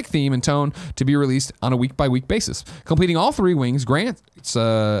specific theme and tone to be released on a week-by-week basis. Completing all 3 wings grants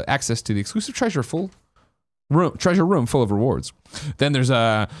access to the exclusive treasure room full of rewards. Then there's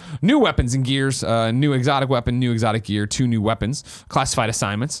new weapons and gears, new exotic weapon, new exotic gear, 2 new weapons, classified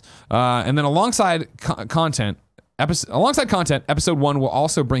assignments, and then alongside content, Alongside content, episode 1 will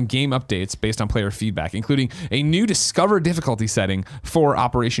also bring game updates based on player feedback, including a new Discover difficulty setting for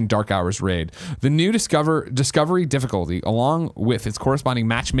Operation Dark Hours raid. The new Discovery difficulty, along with its corresponding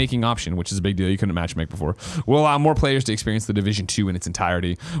matchmaking option, which is a big deal, you couldn't matchmake before, will allow more players to experience the Division 2 in its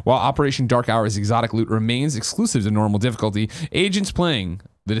entirety. While Operation Dark Hours exotic loot remains exclusive to normal difficulty, agents playing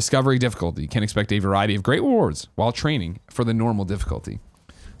the Discovery difficulty can expect a variety of great rewards while training for the normal difficulty.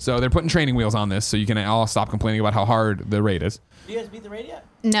 So they're putting training wheels on this so you can all stop complaining about how hard the raid is. Do you guys beat the raid yet?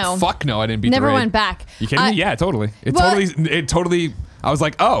 No. Fuck no, I didn't beat the raid. Never went back. You kidding me? Yeah, totally. It totally, I was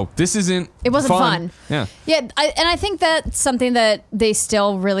like, oh, this isn't It wasn't fun. Yeah. Yeah, and I think that's something that they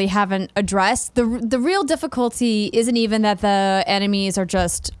still really haven't addressed. The real difficulty isn't even that the enemies are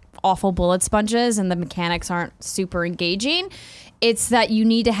just awful bullet sponges and the mechanics aren't super engaging. It's that you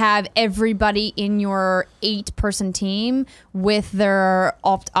need to have everybody in your 8-person team with their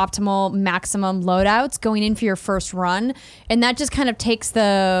optimal maximum loadouts going in for your first run. And that just kind of takes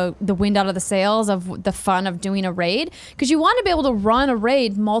the wind out of the sails of the fun of doing a raid. Because you want to be able to run a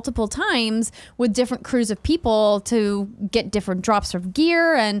raid multiple times with different crews of people to get different drops of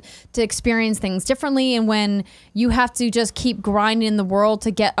gear and to experience things differently. And when you have to just keep grinding in the world to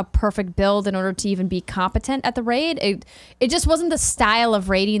get a perfect build in order to even be competent at the raid, it just wasn't the style of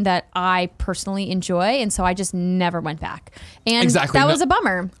raiding that I personally enjoy, and so I just never went back. And that was a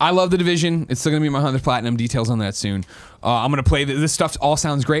bummer. I love the Division. It's still gonna be my 100th platinum. Details on that soon. I'm gonna play this stuff. All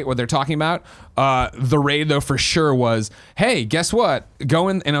sounds great. What they're talking about. The raid though for sure was, hey, guess what?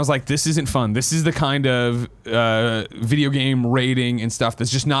 Going and I was like, this isn't fun. This is the kind of video game raiding and stuff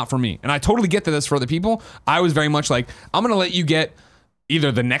that's just not for me. And I totally get that that's for other people. I was very much like, I'm gonna let you get either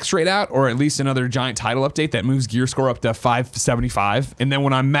the next raid out or at least another giant title update that moves gear score up to 575. And then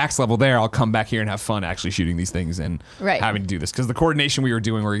when I'm max level there, I'll come back here and have fun actually shooting these things and having to do this. Because the coordination we were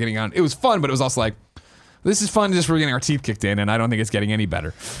doing, we were getting on, it was fun, but it was also like, this is fun just for getting our teeth kicked in, and I don't think it's getting any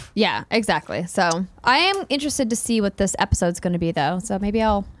better. Yeah, exactly. So I am interested to see what this episode's going to be, though. So maybe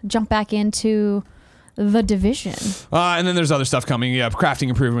I'll jump back into the Division. And then there's other stuff coming. Yeah, crafting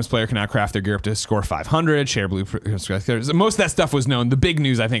improvements. Player can now craft their gear up to score 500. Share blueprints. Most of that stuff was known. The big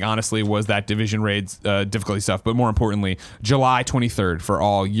news, I think, honestly, was that Division raids difficulty stuff. But more importantly, July 23rd for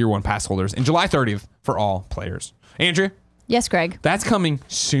all Year 1 pass holders, and July 30th for all players. Andrea? Yes, Greg. That's coming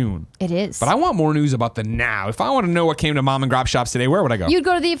soon. It is. But I want more news about the now. If I want to know what came to mom and grop shops today, where would I go? You'd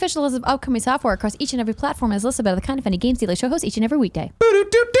go to the official list of upcoming software across each and every platform as listed by the Kind of Funny Games Daily Show host each and every weekday.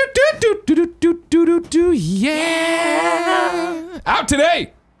 Yeah! Out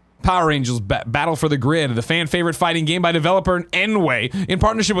today! Power Rangers Battle for the Grid, the fan favorite fighting game by developer Enway in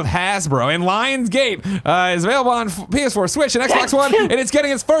partnership with Hasbro and Lionsgate, is available on PS4, Switch, and Xbox One, and it's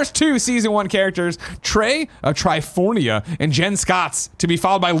getting its first 2 Season 1 characters, Trey of Trifornia and Jen Scotts, to be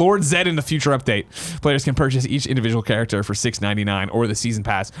followed by Lord Zed in the future update. Players can purchase each individual character for $6.99 or the Season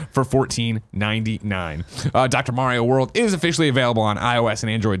Pass for $14.99. Dr. Mario World is officially available on iOS and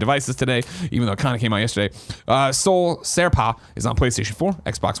Android devices today, even though it kind of came out yesterday. Soul Serpa is on PlayStation 4,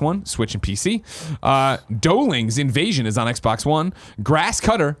 Xbox One, Switch, and PC. Doling's Invasion is on Xbox One. Grass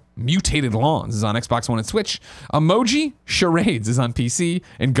Cutter Mutated Lawns is on Xbox One and Switch. Emoji Charades is on PC,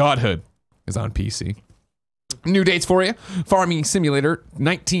 and Godhood is on PC. New dates for you. Farming Simulator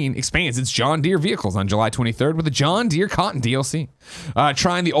 19 expands its John Deere vehicles on July 23rd with the John Deere Cotton DLC.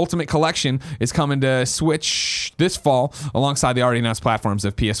 Trying the Ultimate Collection is coming to Switch this fall alongside the already announced platforms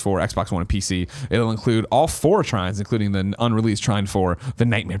of PS4, Xbox One, and PC. It'll include all 4 Trines, including the unreleased Trine 4, The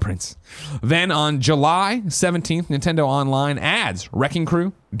Nightmare Prince. Then on July 17th, Nintendo Online adds Wrecking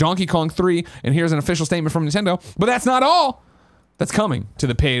Crew, Donkey Kong 3, and here's an official statement from Nintendo, but that's not all. That's coming to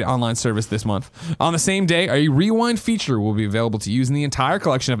the paid online service this month. On the same day, a rewind feature will be available to use in the entire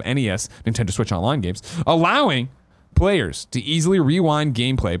collection of NES Nintendo Switch Online games, allowing players to easily rewind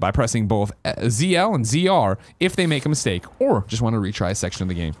gameplay by pressing both ZL and ZR if they make a mistake or just want to retry a section of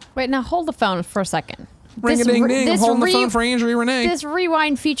the game. Wait, now hold the phone for a second. Ring-a-ding-ding, I'm holding the phone for Andrea Renee. This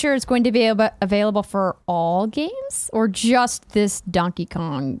rewind feature is going to be available for all games or just this Donkey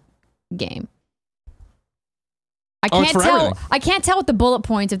Kong game? I can't tell with the bullet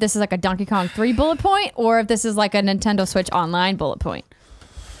points if this is like a Donkey Kong 3 bullet point or if this is like a Nintendo Switch Online bullet point.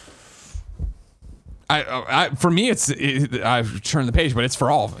 For me, I've turned the page, but it's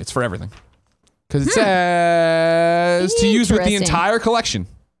for all. It's for everything. Because it says to use with the entire collection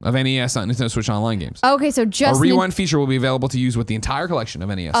of NES on Nintendo Switch Online games. Okay, so just a rewind feature will be available to use with the entire collection of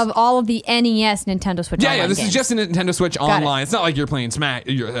NES. Of all of the NES Nintendo Switch Online this games. is just a Nintendo Switch Online. It's not like you're playing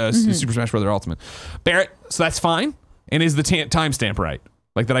Super Smash Bros. Ultimate. Barrett, so that's fine. And is the timestamp right?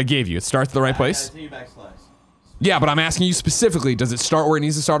 Like that I gave you. It starts at the right place? Yeah, but I'm asking you specifically, does it start where it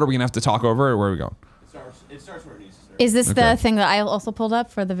needs to start, or are we going to have to talk over it, or where are we going? It starts where it needs to Is this the thing that I also pulled up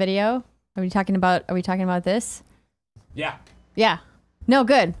for the video? Are we talking about this? Yeah. Yeah. No,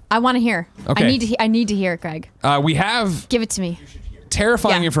 good. I want to hear. Okay. I need to hear it, Greg. We have Give it to me.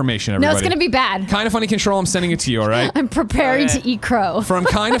 terrifying information, everybody. No, it's going to be bad. Kind of Funny Control, I'm sending it to you, all right? I'm preparing to eat crow. From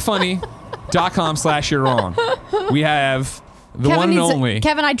kindoffunny.com/you're wrong. We have the one and only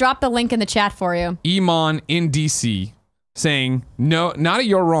Kevin, I dropped the link in the chat for you. Iman in DC saying, no, not a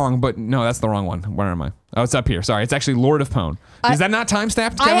you're wrong, but no, that's the wrong one. Where am I? Oh, it's up here. Sorry, it's actually Lord of Pwn. Is that not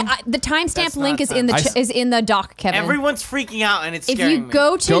time-stamped, Kevin? The timestamp link is in the doc, Kevin. Everyone's freaking out, and it's if scaring you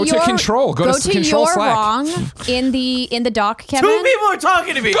go to Go your to control. Go to control your Slack. wrong in the doc, Kevin. 2 people are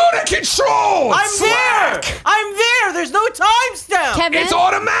talking to me. Go to control. I'm Slack. there. I'm there. There's no timestamp. Kevin, It's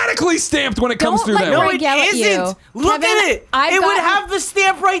automatically stamped when it comes through let that No, way. Greg it yell at you. isn't. Look Kevin, at it. I've It would got- have the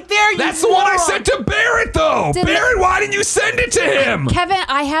stamp right there. That's the one I sent to Barrett, though. Didn't- Barrett, why didn't you send it to him? Kevin,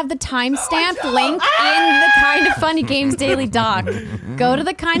 I have the timestamp link in the Kind of Funny Games Daily doc. Go to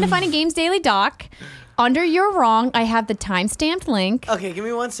the Kind of Funny Games Daily doc. Under You're Wrong, I have the timestamped link. Okay, give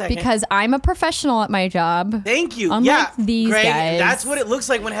me 1 second. Because I'm a professional at my job. Thank you. Unlike these Greg, guys. that's what it looks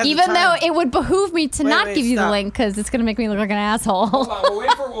like when it has Even the though time. it would behoove me to not give you the stop. link because it's going to make me look like an asshole. Hold on,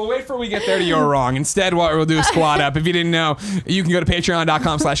 we'll wait for we get there to You're Wrong. Instead, what we'll do is squad up. If you didn't know, you can go to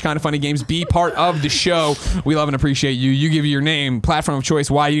patreon.com/kindoffunnygames. Be part of the show. We love and appreciate you. You give your name, platform of choice,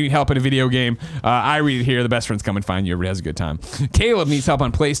 why you need help in a video game. I read it here. The best friends come and find you. Everybody has a good time. Caleb needs help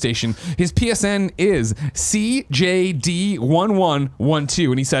on PlayStation. His PSN is CJD1112,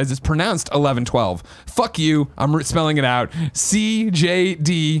 and he says it's pronounced 1112. Fuck you. I'm spelling it out.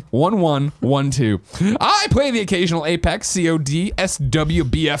 CJD1112. I play the occasional Apex, COD,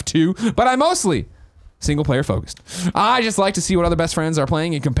 SWBF2, but I mostly single player focused. I just like to see what other best friends are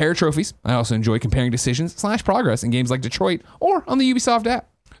playing and compare trophies. I also enjoy comparing decisions/progress in games like Detroit or on the Ubisoft app.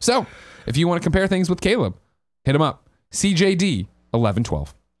 So if you want to compare things with Caleb, hit him up.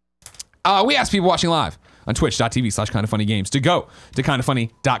 CJD1112. We ask people watching live on twitch.tv/kindoffunnygames to go to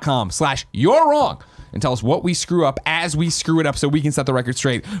kindoffunny.com/you're wrong and tell us what we screw up as we screw it up so we can set the record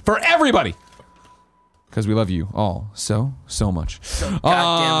straight for everybody. Because we love you all so much.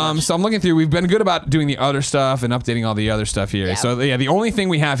 Goddamn much. So I'm looking through. We've been good about doing the other stuff and updating all the other stuff here. Yeah. So yeah, the only thing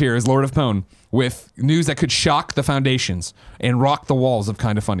we have here is Lord of Pwn with news that could shock the foundations and rock the walls of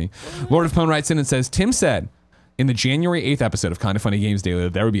Kind of Funny. Lord of Pwn writes in and says, Tim said in the January 8th episode of Kind of Funny Games Daily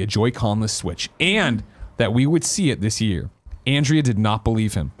that there would be a Joy-Con-less Switch and that we would see it this year. Andrea did not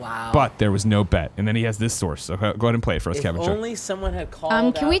believe him. Wow. But there was no bet. And then he has this source. So go ahead and play it for us, If Kevin. only someone had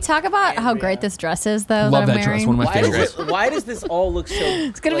called Can we out talk about how Andrea. great this dress is, though? Love that that I'm dress. wearing? One of my favorites. Why does this all look so?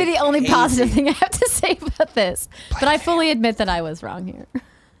 It's going to be the only positive thing I have to say about this. But I fully admit that I was wrong here.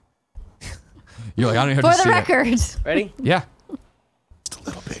 You're like, I don't even For have to the see record. Ready? it. Yeah.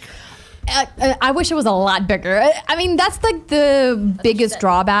 I wish it was a lot bigger. I mean, that's like the biggest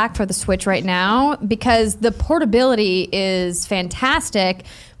drawback for the Switch right now because the portability is fantastic.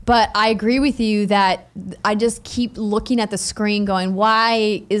 But I agree with you that I just keep looking at the screen going,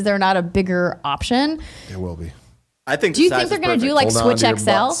 why is there not a bigger option? It will be. I think. Do you think they're going to do like Hold on Switch to your XL?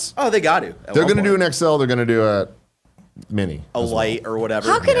 butts. Oh, they got to. They're going to do an XL. They're going to do a mini. a as well. light or whatever.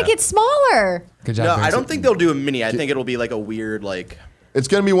 How can Yeah. it get smaller? Good job. No, Grace. I don't think they'll do a mini. I think it'll be like a weird like. It's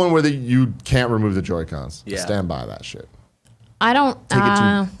going to be one where you can't remove the Joy-Cons. Yeah. Stand by that shit. I don't. Take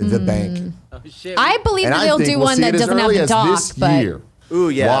it to the bank. Oh shit. I believe And that I they'll think do we'll one see that it as doesn't have early the as dock, this but year. Ooh,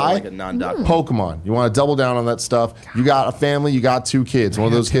 yeah, Why? like a non-dock. Pokemon. You want to double down on that stuff. You got a family, you got 2 kids. One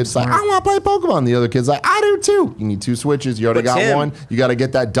of those kids like, I want to play Pokemon. The other kid's like, I do too. You need 2 Switches. You already But got Tim- one. You got to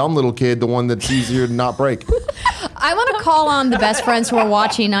get that dumb little kid, the one that's easier to not break. I want to call on the best friends who are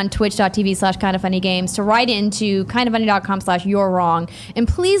watching on twitch.tv/kindoffunnygames to write into kindoffunny.com/you're wrong. And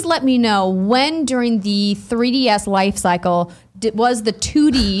please let me know when during the 3DS life cycle was the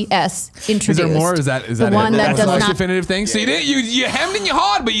 2DS introduced. Is there more? Is that the it? one that That's does the most not? definitive thing? So you didn't you hemmed and you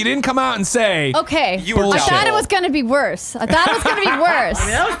hawed, but you didn't come out and say. Okay, You were I thought doubtful. it was going to be worse. I thought it was going to be worse. I mean,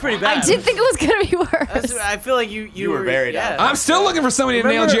 that was pretty bad. I did think it was going to be worse. I feel like you were very down. I'm still looking for somebody to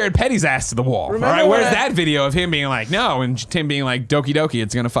nail Remember- Jared Petty's ass to the wall. All Remember right, where's when I- that video of him being like, no, and Tim being like, doki doki,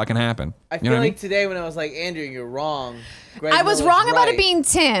 it's gonna fucking happen. I You feel know what like today when I was like, Andrew, you're wrong. Greg I was Miller's wrong about it right. being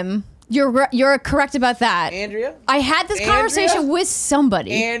Tim. You're correct about that. Andrea. I had this Andrea? conversation with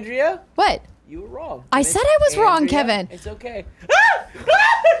somebody. Andrea, What? you were wrong. I said I was wrong, Andrea, Kevin. It's okay.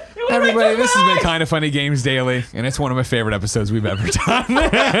 Everybody, this has been Kind of Funny Games Daily, and it's one of my favorite episodes we've ever done.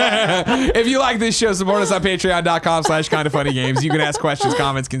 If you like this show, support us on patreon.com/kindoffunnygames. You can ask questions,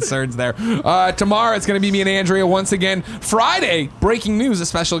 comments, concerns there. Tomorrow, it's going to be me and Andrea once again. Friday, breaking news, a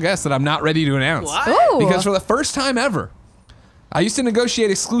special guest that I'm not ready to announce. What? Ooh. Because for the first time ever, I used to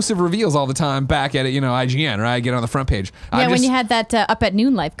negotiate exclusive reveals all the time back at IGN, right? Get on the front page. Yeah, when you had that Up at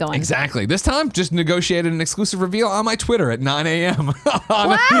Noon life going. Exactly. This time, just negotiated an exclusive reveal on my Twitter at 9 a.m.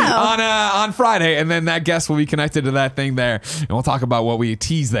 on Friday, and then that guest will be connected to that thing there, and we'll talk about what we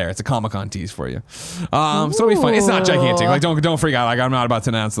tease there. It's a Comic-Con tease for you. So it'll be fun. It's not gigantic. Like don't freak out. Like I'm not about to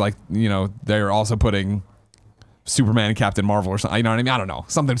announce they're also putting Superman and Captain Marvel or something. You know what I mean? I don't know.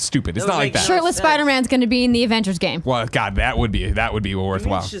 Something stupid. It's not like that. Shirtless Spider-Man's going to be in the Avengers game. Well, God, that would be worthwhile. You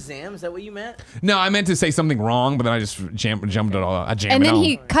mean Shazam? Is that what you meant? No, I meant to say something wrong, but then I just jumped it all out. And then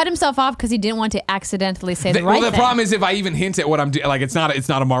he cut himself off because he didn't want to accidentally say the right thing. Well, the problem is if I even hint at what I'm doing, like it's not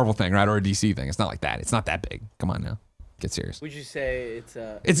a Marvel thing, right, or a DC thing. It's not like that. It's not that big. Come on now. Get serious. Would you say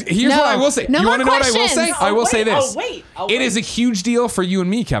Here's what I will say. No you want to know what I will questions. say? I will say this. I'll it is a huge deal for you and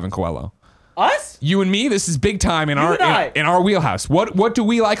me, Kevin Coelho. Us? You and me, this is big time in our wheelhouse. What do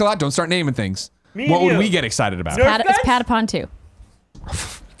we like a lot? Don't start naming things. What would we get excited about? It's Patapon 2.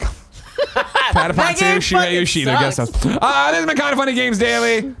 Patapon 2, Shinya Yoshida, guest host. This is my Kind of Funny Games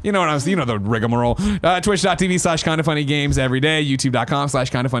Daily. You know the rigmarole. Twitch.tv/kindoffunnygames every day.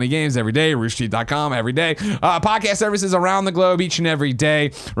 YouTube.com/kindoffunnygames every day. Roosterteeth.com every day. Podcast services around the globe each and every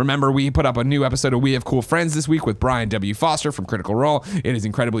day. Remember, we put up a new episode of We Have Cool Friends this week with Brian W. Foster from Critical Role. It is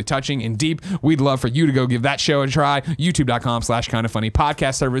incredibly touching and deep. We'd love for you to go give that show a try. YouTube.com/kindoffunny.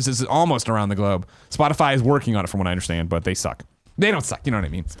 Podcast services almost around the globe. Spotify is working on it from what I understand, but they suck. They don't suck. You know what I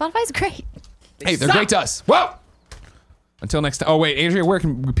mean? Spotify's great. They're great to us. Whoa! Until next time. Oh, wait, Andrea, where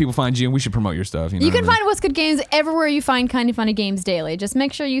can people find you? And we should promote your stuff. You can find What's Good Games everywhere you find Kind of Funny Games Daily. Just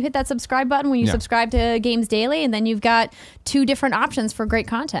make sure you hit that subscribe button when you subscribe to Games Daily, and then you've got 2 different options for great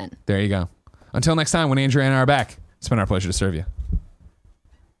content. There you go. Until next time, when Andrea and I are back, it's been our pleasure to serve you.